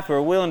your life who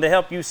are willing to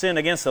help you sin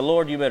against the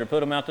Lord, you better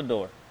put them out the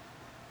door.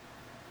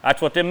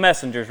 That's what them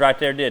messengers right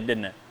there did,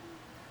 didn't it?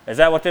 Is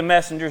that what them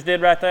messengers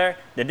did right there?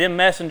 Did them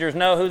messengers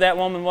know who that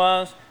woman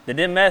was? Did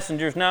them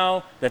messengers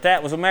know that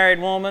that was a married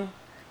woman?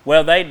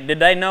 Well, did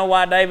they know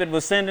why David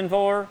was sending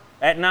for her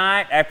at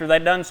night after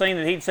they'd done seen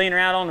that he'd seen her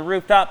out on the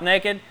rooftop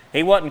naked?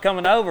 He wasn't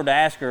coming over to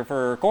ask her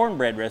for her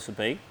cornbread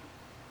recipe.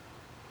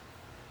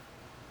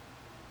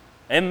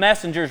 Them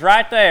messengers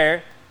right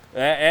there,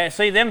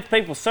 see, them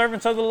people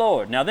servants of the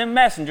Lord. Now, them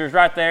messengers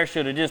right there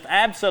should have just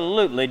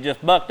absolutely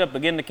just bucked up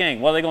against the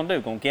king. What are they going to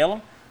do? Going to kill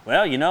him?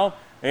 Well,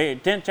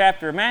 10th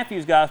chapter of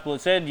Matthew's gospel,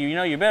 it said,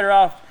 you're better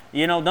off,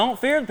 don't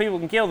fear the people who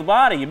can kill the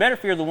body. You better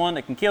fear the one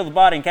that can kill the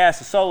body and cast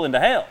the soul into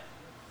hell.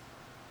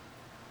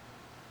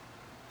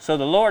 So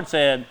the Lord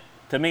said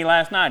to me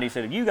last night, He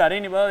said, if you got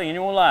anybody in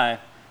your life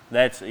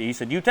He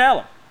said, you tell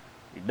them.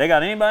 If they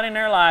got anybody in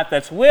their life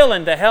that's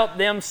willing to help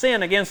them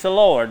sin against the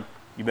Lord,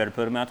 you better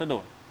put them out the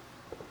door.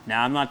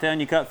 Now, I'm not telling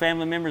you cut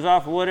family members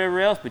off or whatever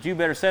else, but you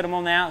better set them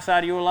on the outside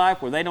of your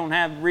life where they don't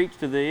have reach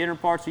to the inner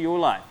parts of your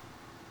life.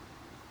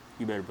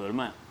 You better put them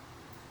out.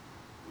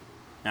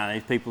 Now,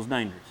 these people's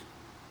dangerous.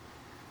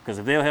 Because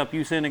if they'll help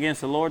you sin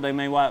against the Lord, they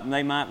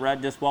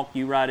might just walk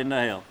you right into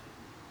hell.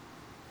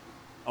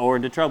 Or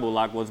into trouble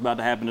like what's about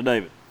to happen to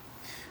David.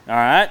 All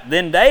right.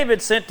 Then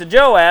David sent to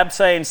Joab,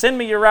 saying, send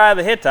me Uriah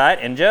the Hittite.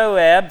 And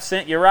Joab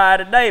sent Uriah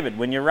to David.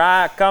 When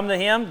Uriah come to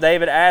him,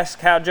 David asked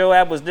how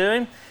Joab was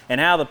doing,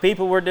 and how the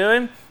people were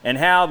doing, and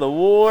how the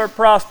war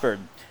prospered.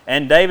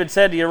 And David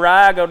said to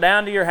Uriah, go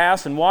down to your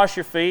house and wash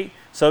your feet.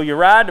 So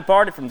Uriah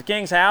departed from the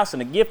king's house,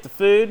 and a gift of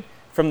food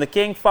from the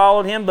king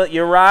followed him. But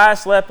Uriah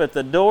slept at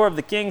the door of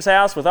the king's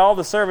house with all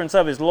the servants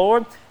of his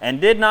lord,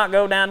 and did not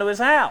go down to his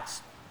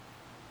house.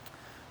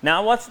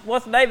 Now,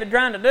 what's David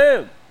trying to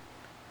do?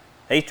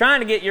 He's trying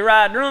to get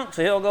Uriah drunk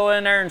so he'll go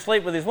in there and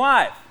sleep with his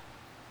wife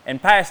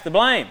and pass the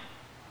blame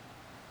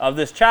of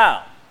this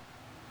child.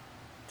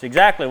 It's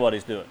exactly what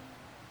he's doing.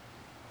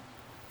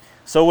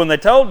 So when they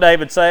told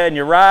David, saying,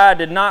 Uriah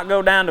did not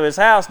go down to his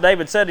house,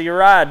 David said to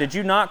Uriah, did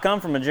you not come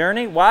from a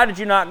journey? Why did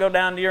you not go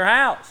down to your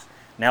house?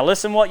 Now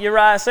listen what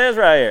Uriah says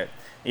right here.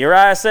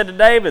 Uriah said to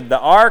David, the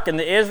ark and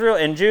the Israel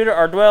and Judah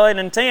are dwelling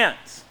in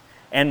tents,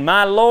 and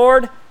my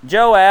lord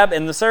Joab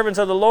and the servants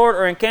of the Lord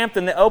are encamped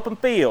in the open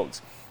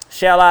fields.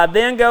 Shall I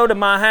then go to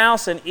my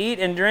house and eat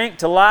and drink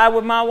to lie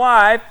with my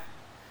wife?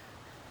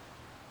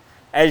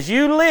 As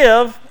you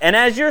live and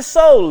as your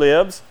soul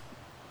lives,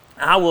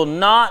 I will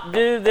not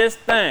do this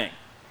thing.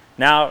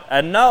 Now, I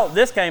know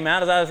this came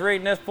out as I was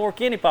reading this before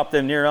Kenny popped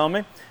in here on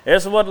me.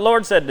 This is what the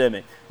Lord said to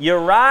me.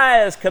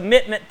 Uriah's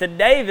commitment to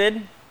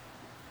David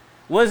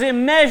was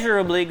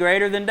immeasurably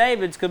greater than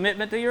David's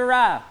commitment to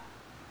Uriah.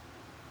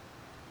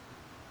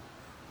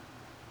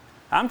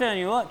 I'm telling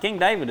you what, King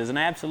David is an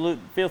absolute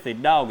filthy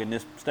dog in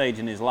this stage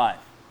in his life.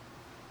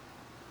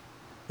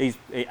 He's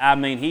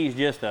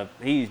just a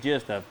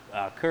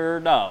cur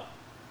dog.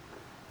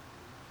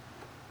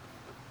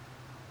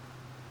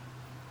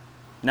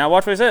 Now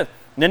watch what he says.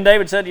 Then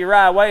David said to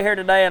Uriah, wait here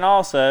today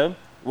also,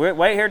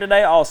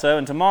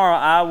 and tomorrow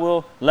I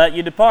will let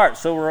you depart.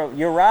 So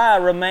Uriah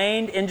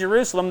remained in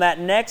Jerusalem that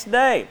next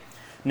day.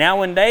 Now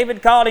when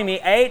David called him, he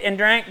ate and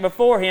drank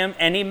before him,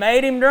 and he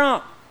made him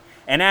drunk.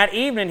 And at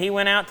evening he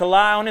went out to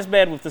lie on his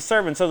bed with the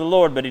servants of the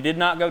Lord, but he did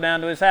not go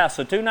down to his house.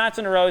 So 2 nights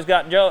in a row he's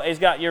got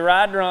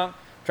Uriah drunk,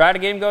 tried to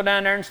get him to go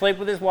down there and sleep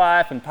with his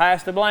wife, and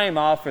pass the blame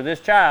off for this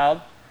child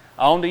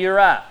onto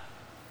Uriah.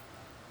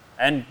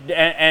 And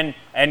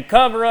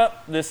cover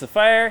up this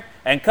affair,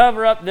 and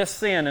cover up this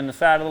sin in the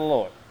sight of the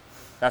Lord.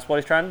 That's what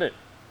he's trying to do.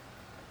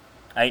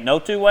 Ain't no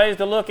two ways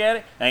to look at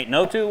it. Ain't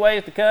no two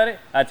ways to cut it.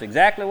 That's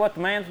exactly what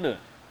the man's doing.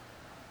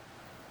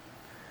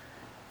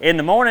 In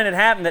the morning it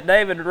happened that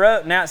David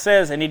wrote, now it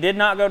says, and he did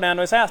not go down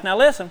to his house. Now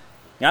listen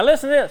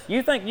to this.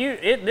 You think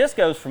this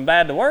goes from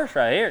bad to worse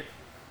right here.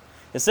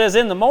 It says,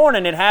 in the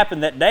morning it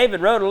happened that David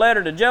wrote a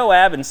letter to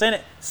Joab and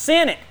sent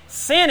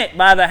it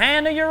by the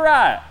hand of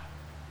Uriah.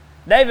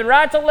 David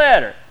writes a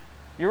letter.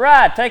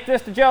 Uriah, take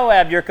this to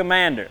Joab, your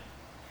commander.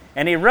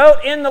 And he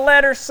wrote in the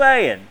letter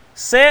saying,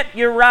 set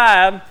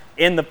Uriah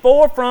in the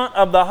forefront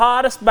of the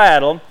hottest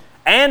battle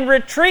and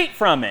retreat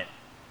from it,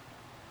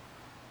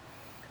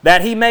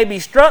 that he may be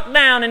struck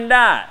down and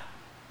die.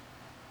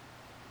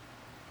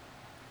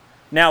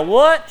 Now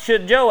what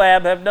should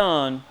Joab have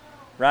done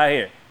right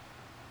here?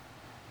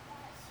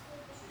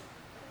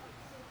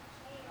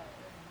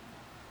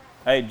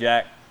 Hey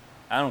Jack,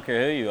 I don't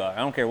care who you are. I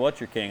don't care what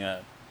you're king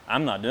of.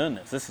 I'm not doing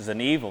this. This is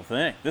an evil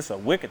thing. This is a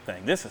wicked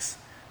thing. This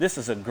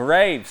is a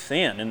grave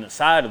sin in the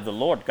sight of the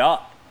Lord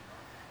God.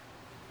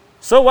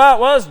 So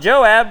while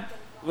Joab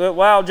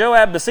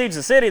besieged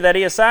the city, that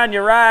he assigned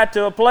Uriah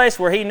to a place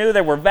where he knew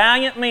there were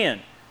valiant men.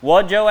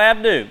 What did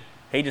Joab do?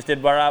 He just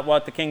did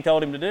what the king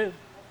told him to do.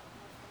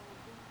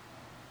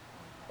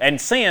 And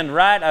sinned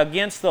right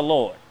against the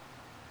Lord.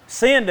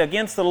 Sinned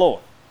against the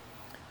Lord.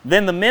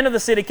 Then the men of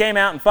the city came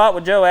out and fought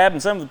with Joab,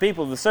 and some of the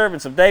people of the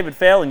servants of David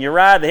fell, and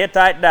Uriah the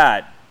Hittite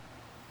died.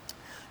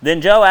 Then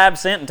Joab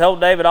sent and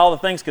told David all the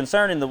things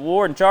concerning the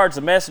war, and charged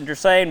the messenger,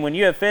 saying, when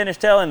you have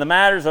finished telling the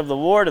matters of the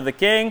war to the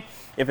king,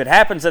 if it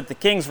happens that the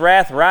king's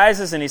wrath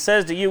rises, and he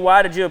says to you,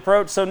 why did you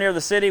approach so near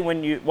the city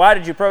when you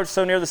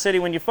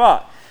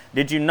fought?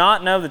 Did you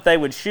not know that they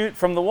would shoot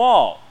from the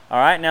wall? All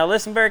right, now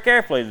listen very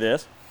carefully to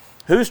this.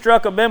 Who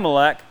struck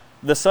Abimelech,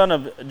 the son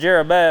of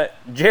Jerubasheth?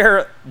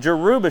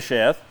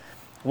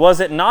 Was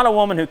it not a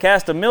woman who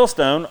cast a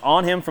millstone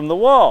on him from the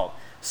wall,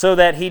 so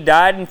that he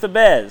died in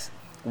Thebez?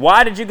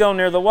 Why did you go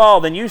near the wall?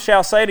 Then you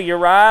shall say to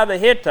Uriah the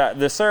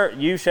Hittite,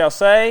 you shall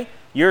say,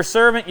 your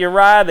servant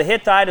Uriah the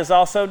Hittite is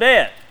also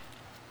dead.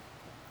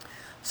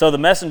 So the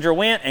messenger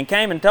went and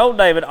came and told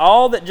David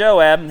all that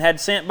Joab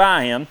had sent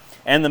by him.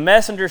 And the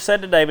messenger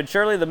said to David,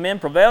 surely the men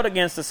prevailed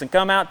against us and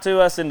come out to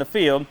us in the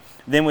field.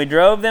 Then we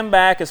drove them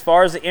back as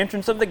far as the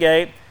entrance of the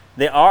gate.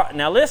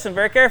 Now listen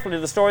very carefully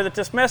to the story that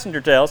this messenger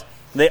tells.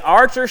 The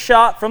archer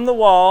shot from the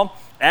wall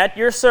at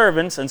your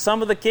servants, and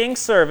some of the king's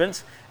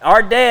servants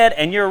are dead,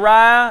 and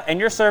Uriah and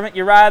your servant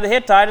Uriah the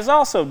Hittite is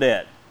also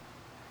dead.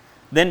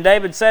 Then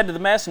David said to the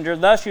messenger,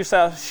 thus you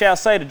shall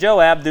say to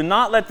Joab, do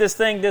not let this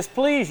thing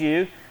displease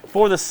you,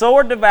 for the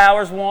sword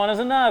devours one as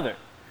another.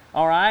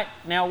 All right,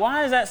 now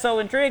why is that so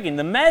intriguing?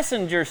 The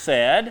messenger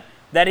said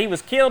that he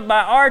was killed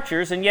by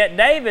archers, and yet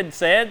David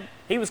said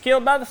he was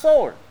killed by the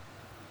sword.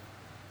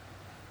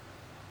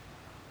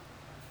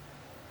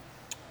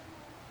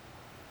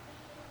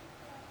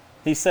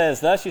 He says,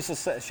 thus you shall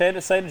say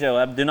to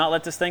Joab, do not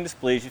let this thing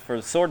displease you, for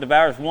the sword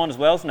devours one as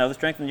well as another.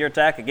 Strengthen your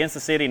attack against the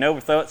city and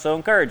overthrow it, so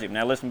encourage him.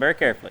 Now listen very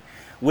carefully.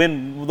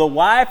 When the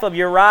wife of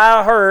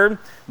Uriah heard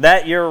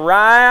that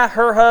Uriah,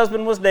 her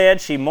husband, was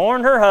dead, she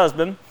mourned her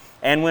husband,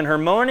 and when her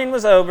mourning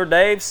was over,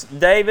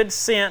 David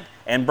sent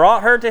and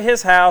brought her to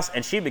his house,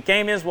 and she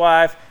became his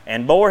wife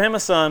and bore him a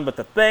son. But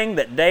the thing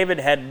that David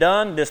had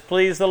done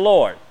displeased the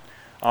Lord.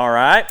 All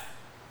right?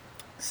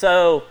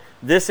 So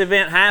this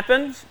event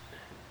happens.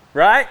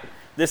 Right?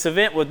 This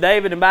event with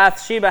David and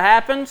Bathsheba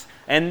happens,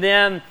 and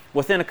then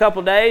within a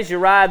couple days,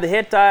 Uriah the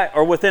Hittite,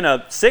 or within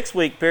a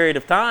 6-week period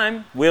of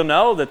time, we'll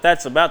know that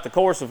that's about the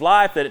course of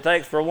life that it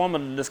takes for a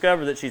woman to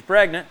discover that she's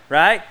pregnant,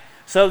 right?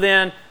 So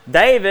then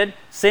David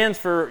sends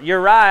for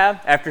Uriah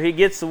after he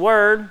gets the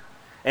word,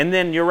 and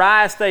then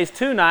Uriah stays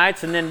 2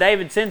 nights, and then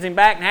David sends him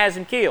back and has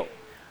him killed.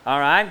 All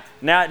right?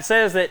 Now it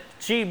says that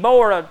she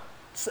bore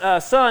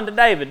a son to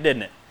David,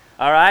 didn't it?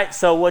 All right,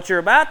 so what you're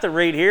about to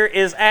read here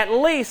is at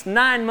least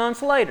 9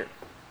 months later.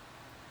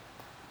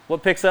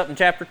 What picks up in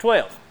chapter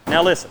 12.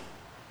 Now listen.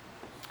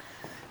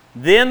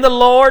 Then the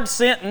Lord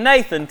sent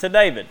Nathan to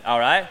David. All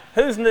right,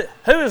 who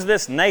is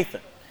this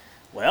Nathan?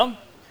 Well,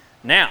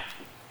 now,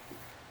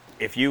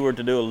 if you were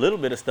to do a little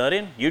bit of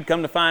studying, you'd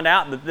come to find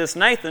out that this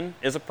Nathan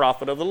is a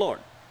prophet of the Lord.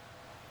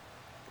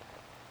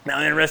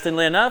 Now,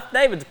 interestingly enough,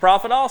 David's a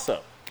prophet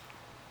also.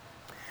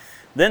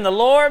 Then the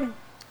Lord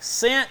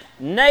sent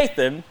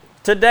Nathan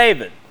to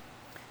David.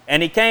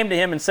 And he came to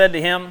him and said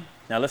to him,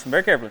 now listen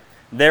very carefully,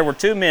 there were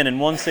 2 men in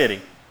one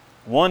city,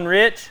 one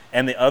rich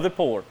and the other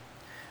poor.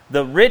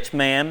 The rich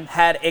man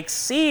had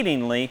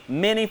exceedingly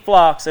many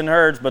flocks and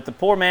herds, but the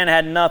poor man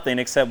had nothing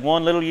except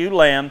one little ewe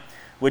lamb,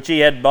 which he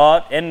had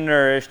bought and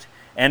nourished,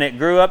 and it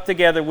grew up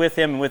together with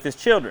him and with his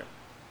children.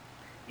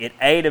 It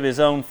ate of his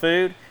own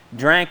food,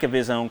 drank of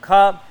his own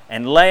cup,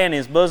 and lay in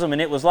his bosom,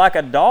 and it was like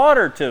a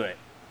daughter to it.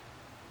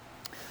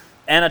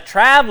 And a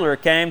traveler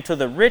came to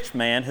the rich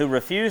man, who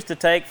refused to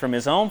take from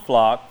his own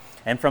flock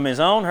and from his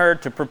own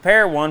herd to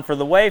prepare one for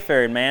the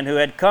wayfaring man who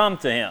had come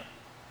to him.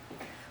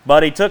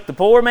 But he took the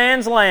poor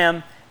man's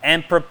lamb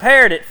and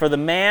prepared it for the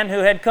man who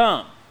had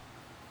come.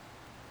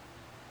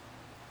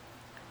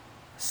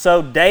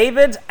 So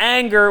David's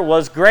anger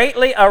was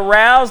greatly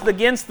aroused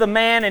against the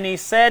man, and he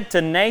said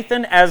to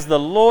Nathan, as the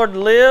Lord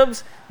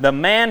lives, the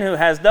man who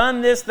has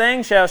done this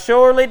thing shall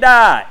surely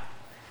die.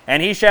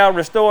 And he shall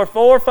restore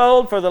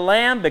 4-fold for the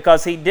lamb,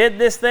 because he did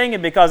this thing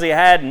and because he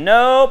had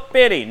no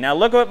pity. Now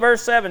look what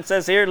verse 7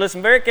 says here.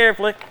 Listen very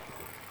carefully.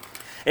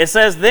 It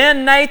says,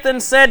 then Nathan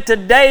said to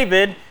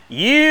David,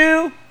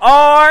 you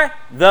are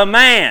the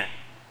man.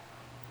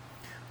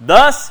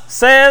 Thus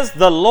says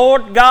the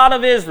Lord God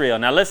of Israel.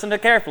 Now listen to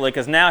carefully,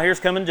 because now here's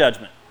coming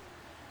judgment.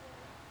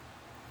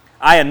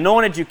 I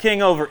anointed you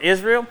king over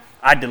Israel.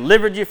 I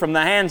delivered you from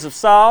the hands of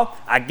Saul.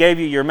 I gave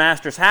you your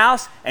master's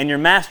house and your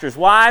master's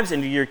wives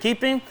into your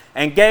keeping,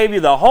 and gave you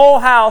the whole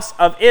house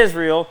of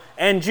Israel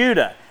and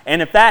Judah.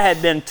 And if that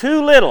had been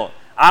too little,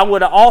 I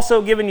would have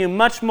also given you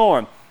much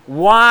more.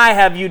 Why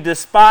have you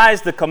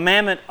despised the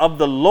commandment of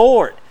the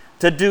Lord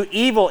to do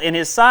evil in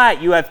his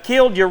sight? You have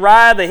killed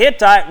Uriah the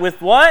Hittite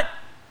with what?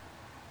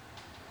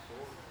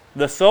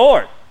 The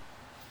sword.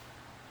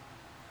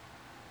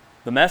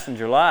 The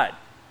messenger lied.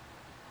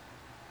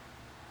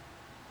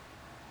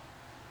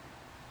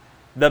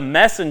 The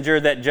messenger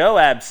that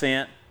Joab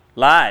sent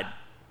lied.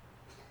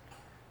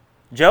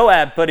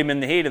 Joab put him in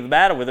the heat of the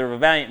battle with the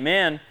valiant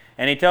men,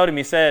 and he told him,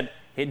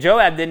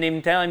 Joab didn't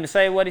even tell him to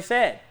say what he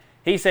said.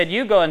 He said,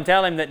 you go and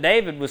tell him that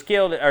David was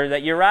killed, or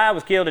that Uriah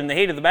was killed in the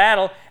heat of the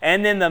battle,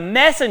 and then the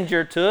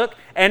messenger took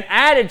and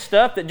added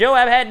stuff that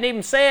Joab hadn't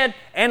even said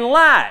and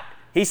lied.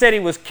 He said he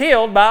was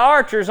killed by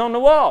archers on the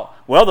wall.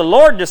 Well, the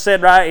Lord just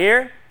said right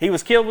here, he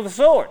was killed with a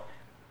sword.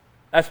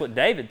 That's what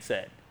David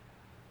said.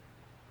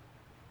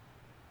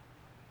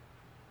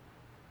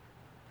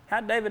 How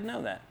did David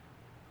know that?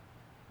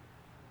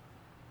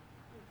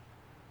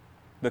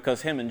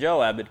 Because him and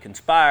Joab had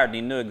conspired, and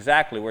he knew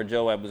exactly where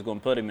Joab was going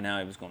to put him and how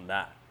he was going to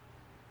die.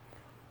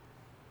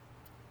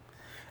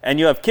 And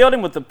you have killed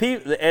him with the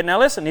people. And now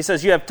listen, he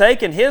says, you have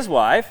taken his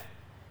wife.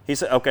 He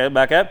said, okay,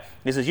 back up.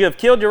 He says, you have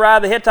killed Uriah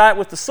the Hittite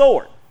with the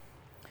sword.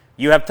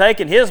 You have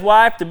taken his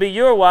wife to be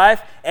your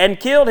wife and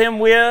killed him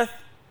with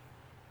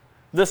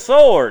the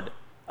sword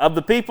of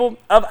the people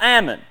of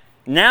Ammon.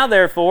 Now,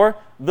 therefore,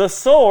 the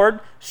sword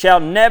shall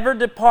never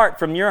depart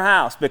from your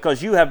house,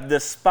 because you have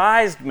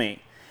despised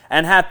me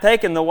and have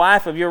taken the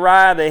wife of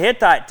Uriah the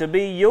Hittite to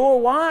be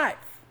your wife.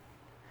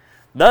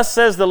 Thus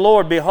says the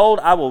Lord, behold,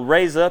 I will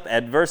raise up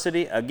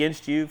adversity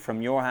against you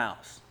from your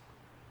house.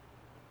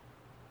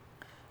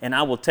 And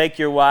I will take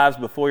your wives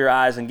before your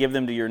eyes and give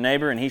them to your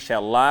neighbor, and he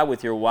shall lie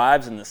with your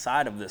wives in the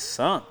sight of the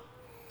sun.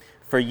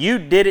 For you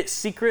did it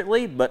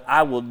secretly, but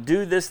I will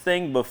do this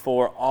thing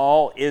before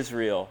all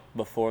Israel,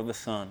 before the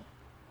sun.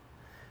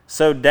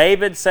 So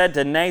David said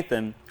to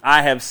Nathan,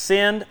 I have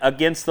sinned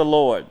against the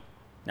Lord.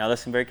 Now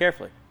listen very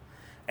carefully.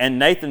 And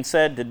Nathan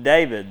said to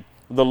David,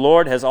 the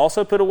Lord has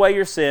also put away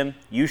your sin.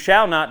 You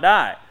shall not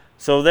die.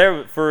 So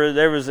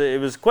it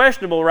was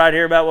questionable right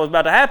here about what was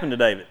about to happen to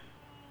David.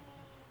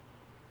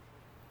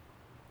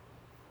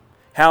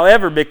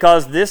 However,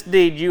 because of this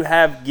deed you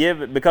have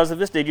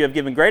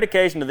given great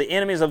occasion to the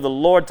enemies of the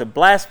Lord to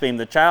blaspheme.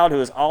 The child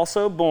who is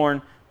also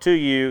born to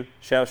you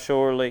shall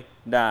surely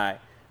die.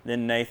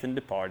 Then Nathan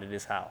departed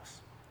his house.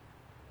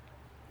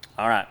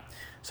 All right.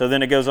 So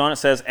then it goes on. It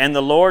says, and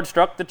the Lord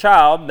struck the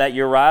child that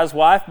Uriah's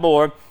wife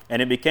bore,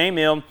 and it became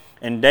ill.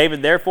 And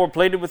David therefore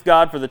pleaded with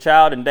God for the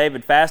child, and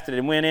David fasted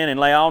and went in and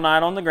lay all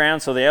night on the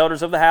ground. So the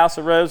elders of the house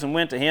arose and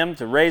went to him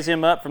to raise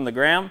him up from the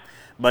ground.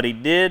 But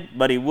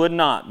he would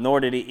not, nor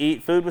did he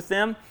eat food with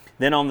them.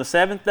 Then on the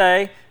seventh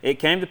day it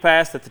came to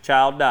pass that the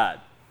child died.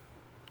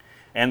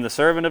 And the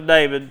servants of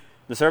David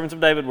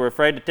were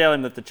afraid to tell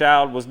him that the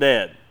child was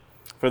dead.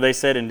 For they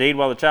said, indeed,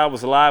 while the child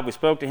was alive, we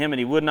spoke to him, and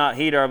he would not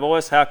heed our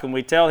voice. How can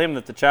we tell him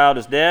that the child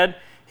is dead?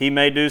 He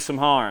may do some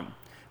harm.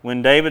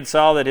 When David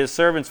saw that his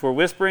servants were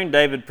whispering,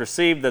 David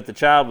perceived that the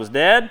child was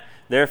dead.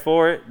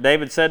 Therefore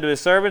David said to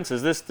his servants,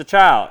 is this the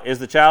child? Is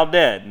the child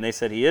dead? And they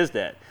said, he is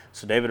dead.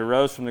 So David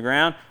arose from the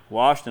ground,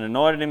 washed and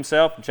anointed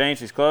himself, and changed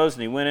his clothes,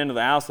 and he went into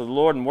the house of the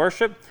Lord and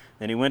worshiped.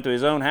 Then he went to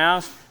his own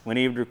house. When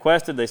he had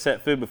requested, they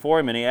set food before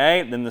him, and he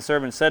ate. Then the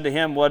servant said to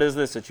him, what is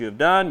this that you have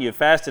done? You have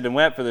fasted and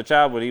wept for the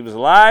child when he was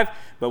alive,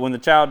 but when the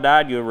child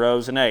died, you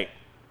arose and ate.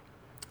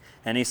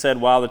 And he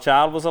said, while the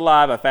child was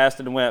alive, I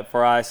fasted and wept,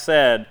 for I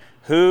said,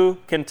 who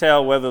can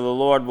tell whether the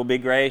Lord will be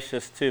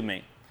gracious to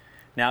me?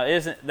 Now,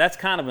 that's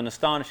kind of an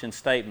astonishing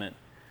statement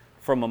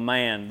from a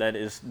man that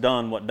has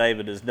done what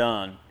David has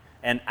done,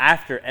 and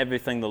after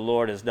everything the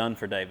Lord has done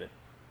for David.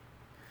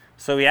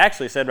 So he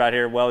actually said right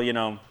here, well, you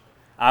know,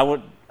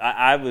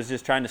 I was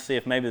just trying to see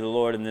if maybe the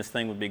Lord in this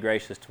thing would be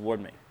gracious toward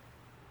me.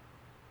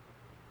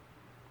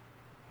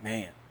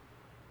 Man,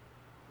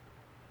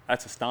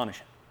 that's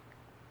astonishing.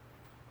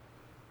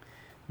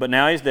 But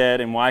now he's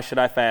dead, and why should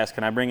I fast?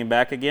 Can I bring him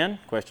back again? ?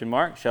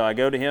 Shall I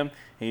go to him?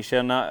 He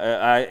shall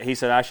not. He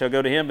said, I shall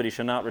go to him, but he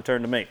shall not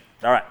return to me.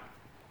 All right.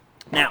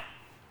 Now,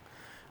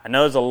 I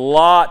know there's a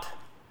lot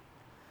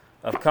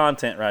of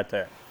content right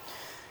there.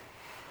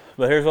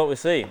 But here's what we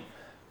see.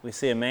 We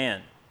see a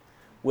man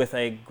with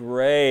a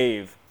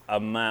grave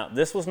amount.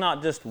 This was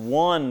not just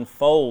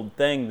one-fold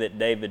thing that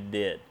David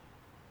did.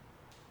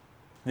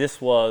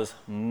 This was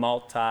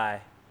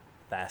multifaceted.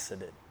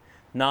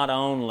 Not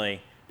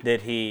only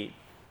did he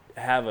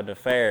have an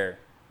affair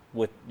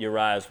with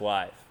Uriah's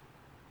wife,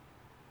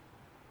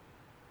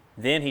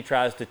 then he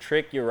tries to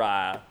trick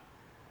Uriah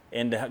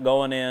into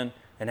going in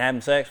and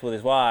having sex with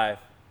his wife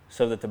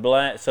so that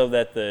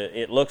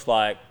it looks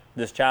like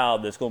this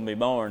child that's going to be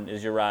born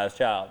is Uriah's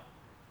child.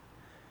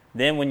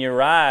 Then when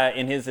Uriah,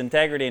 in his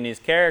integrity and his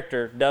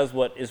character, does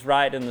what is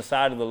right in the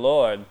sight of the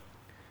Lord,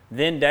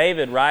 then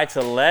David writes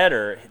a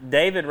letter.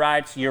 David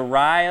writes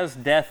Uriah's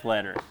death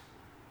letter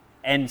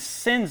and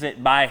sends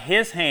it by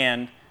his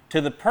hand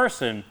to the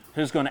person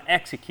who's going to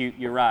execute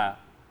Uriah.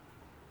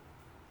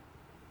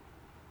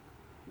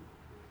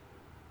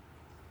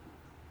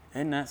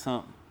 Isn't that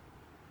something?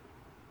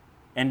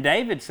 And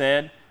David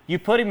said, you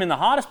put him in the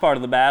hottest part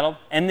of the battle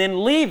and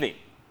then leave him.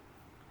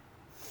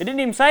 It didn't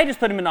even say just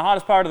put him in the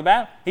hottest part of the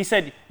battle. He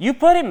said, you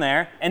put him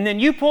there and then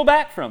you pull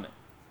back from it.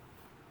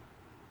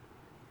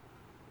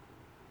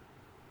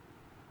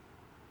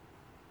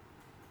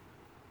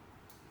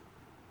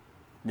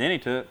 Then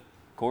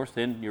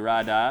then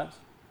Uriah dies.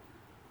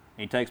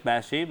 He takes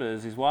Bathsheba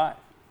as his wife.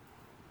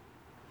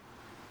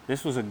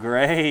 This was a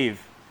grave,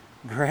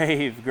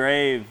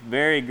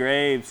 very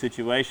grave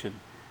situation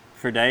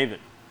for David.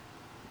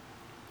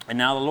 And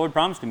now the Lord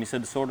promised him, he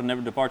said, the sword will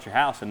never depart your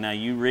house. And now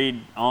you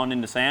read on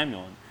into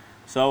Samuel and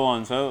so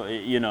on. So,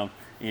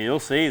 you'll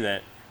see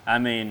that,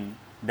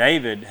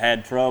 David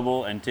had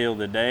trouble until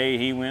the day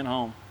he went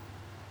home.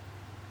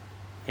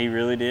 He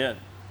really did.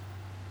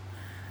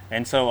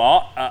 And so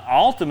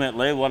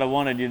ultimately what I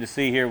wanted you to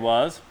see here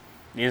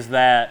is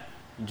that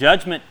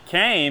judgment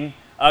came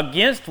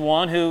against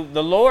one who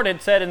the Lord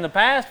had said in the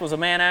past was a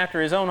man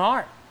after his own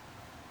heart.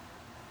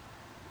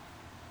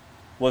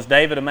 Was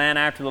David a man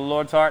after the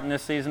Lord's heart in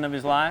this season of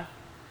his life?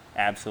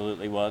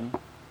 Absolutely wasn't.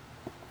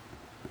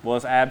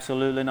 Was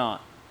absolutely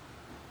not.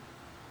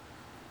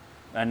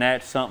 And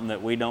that's something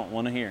that we don't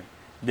want to hear.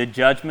 Did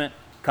judgment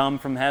come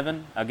from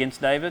heaven against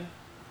David?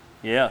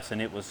 Yes,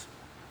 and it was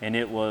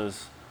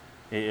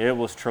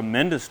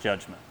tremendous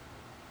judgment.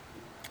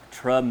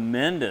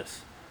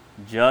 Tremendous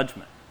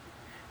judgment.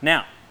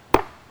 Now,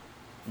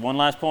 one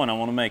last point I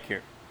want to make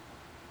here.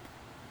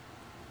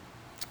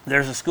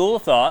 There's a school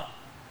of thought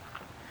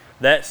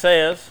that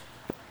says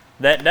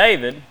that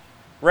David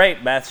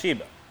raped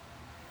Bathsheba.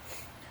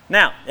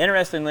 Now,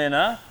 interestingly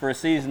enough, for a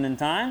season in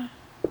time,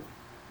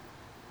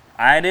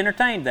 I had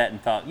entertained that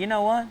and thought, you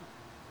know what?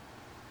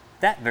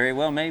 That very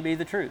well may be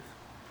the truth.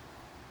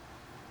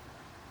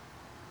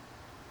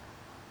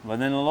 But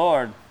then the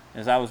Lord,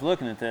 as I was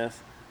looking at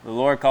this, the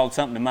Lord called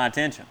something to my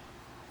attention.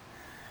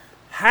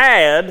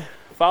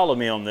 Follow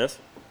me on this,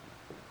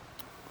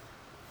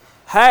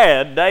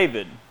 had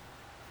David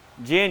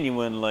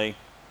genuinely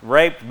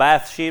raped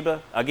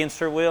Bathsheba against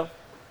her will,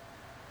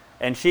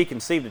 and she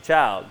conceived a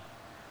child,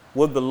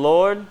 would the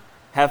Lord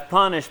have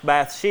punished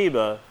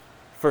Bathsheba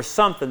for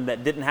something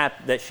that didn't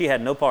happen, that she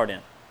had no part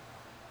in?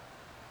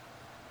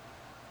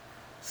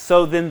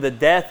 So then the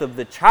death of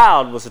the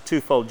child was a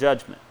twofold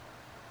judgment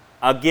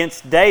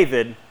against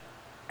David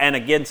and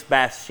against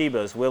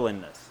Bathsheba's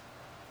willingness.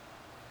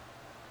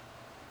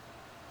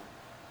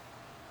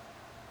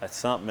 That's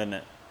something, isn't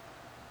it?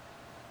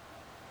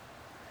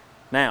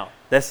 Now,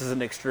 this is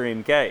an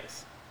extreme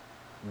case.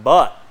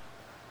 But,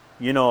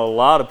 a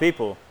lot of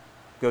people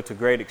go to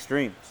great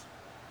extremes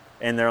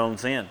in their own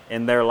sin,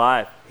 in their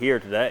life here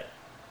today.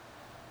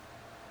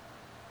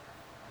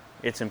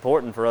 It's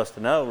important for us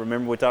to know.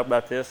 Remember we talked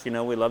about this, we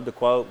love to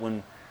quote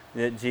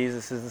that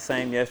Jesus is the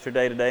same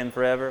yesterday, today, and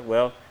forever.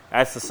 Well,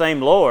 that's the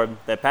same Lord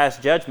that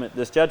passed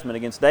this judgment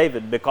against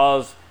David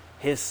because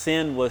his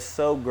sin was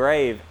so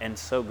grave and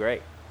so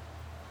great.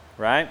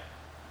 Right?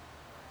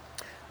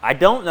 I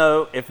don't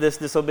know if this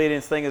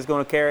disobedience thing is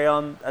going to carry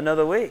on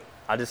another week.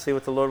 I'll just see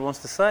what the Lord wants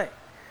to say.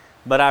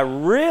 But I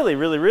really,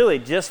 really, really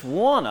just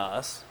want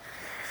us,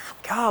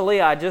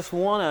 I just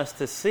want us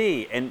to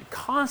see and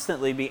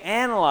constantly be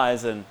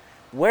analyzing,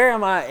 where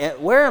am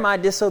I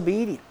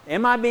disobedient?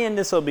 Am I being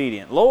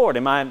disobedient? Lord,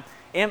 am I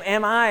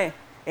being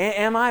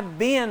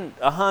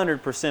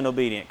 100%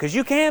 obedient? Because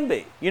you can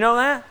be. You know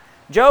that?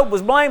 Job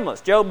was blameless.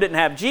 Job didn't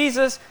have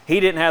Jesus. He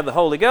didn't have the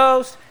Holy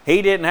Ghost.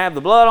 He didn't have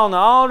the blood on the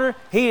altar.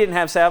 He didn't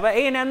have salvation.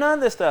 He didn't have none of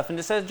this stuff. And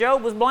it says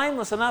Job was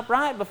blameless and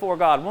upright before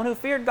God, one who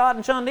feared God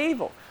and shunned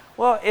evil.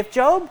 Well, if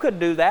Job could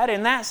do that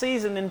in that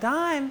season in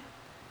time,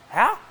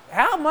 how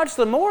much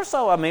the more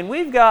so?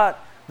 We've got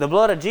the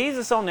blood of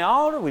Jesus on the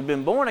altar. We've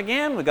been born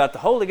again. We've got the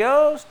Holy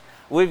Ghost.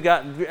 We've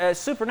got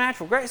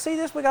supernatural grace. See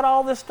this? We got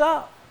all this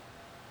stuff.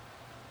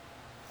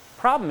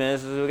 Problem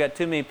is we've got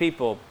too many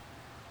people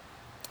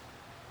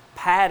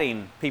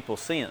padding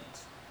people's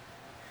sins.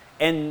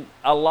 And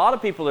a lot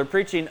of people are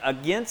preaching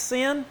against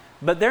sin,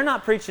 but they're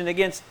not preaching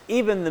against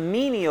even the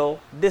menial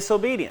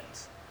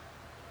disobedience,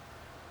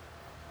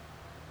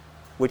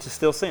 which is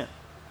still sin,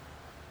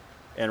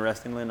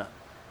 interestingly enough.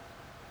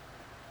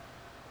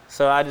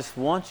 So I just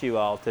want you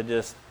all to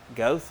just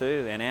go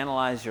through and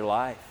analyze your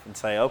life and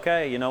say,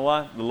 okay, you know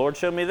what? The Lord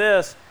showed me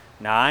this.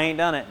 Now I ain't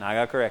done it, and I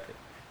got to correct it.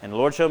 And the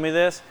Lord showed me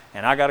this,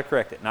 and I got to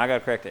correct it, and I got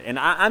to correct it. And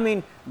I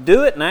mean,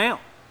 do it now.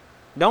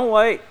 Don't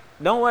wait.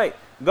 Don't wait.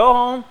 Go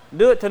home.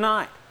 Do it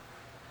tonight.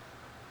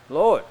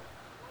 Lord,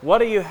 what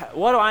do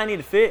I need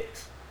to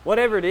fix?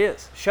 Whatever it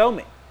is, show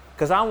me.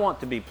 Because I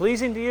want to be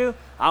pleasing to you.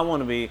 I want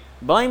to be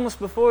blameless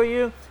before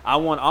you. I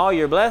want all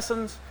your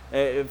blessings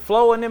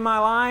flowing in my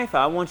life.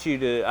 I want you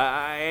to,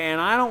 and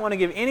I don't want to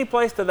give any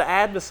place to the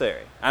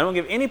adversary. I don't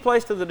give any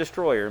place to the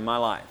destroyer in my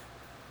life.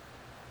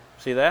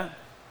 See that?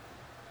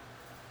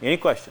 Any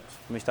questions?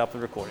 Let me stop the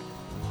recording.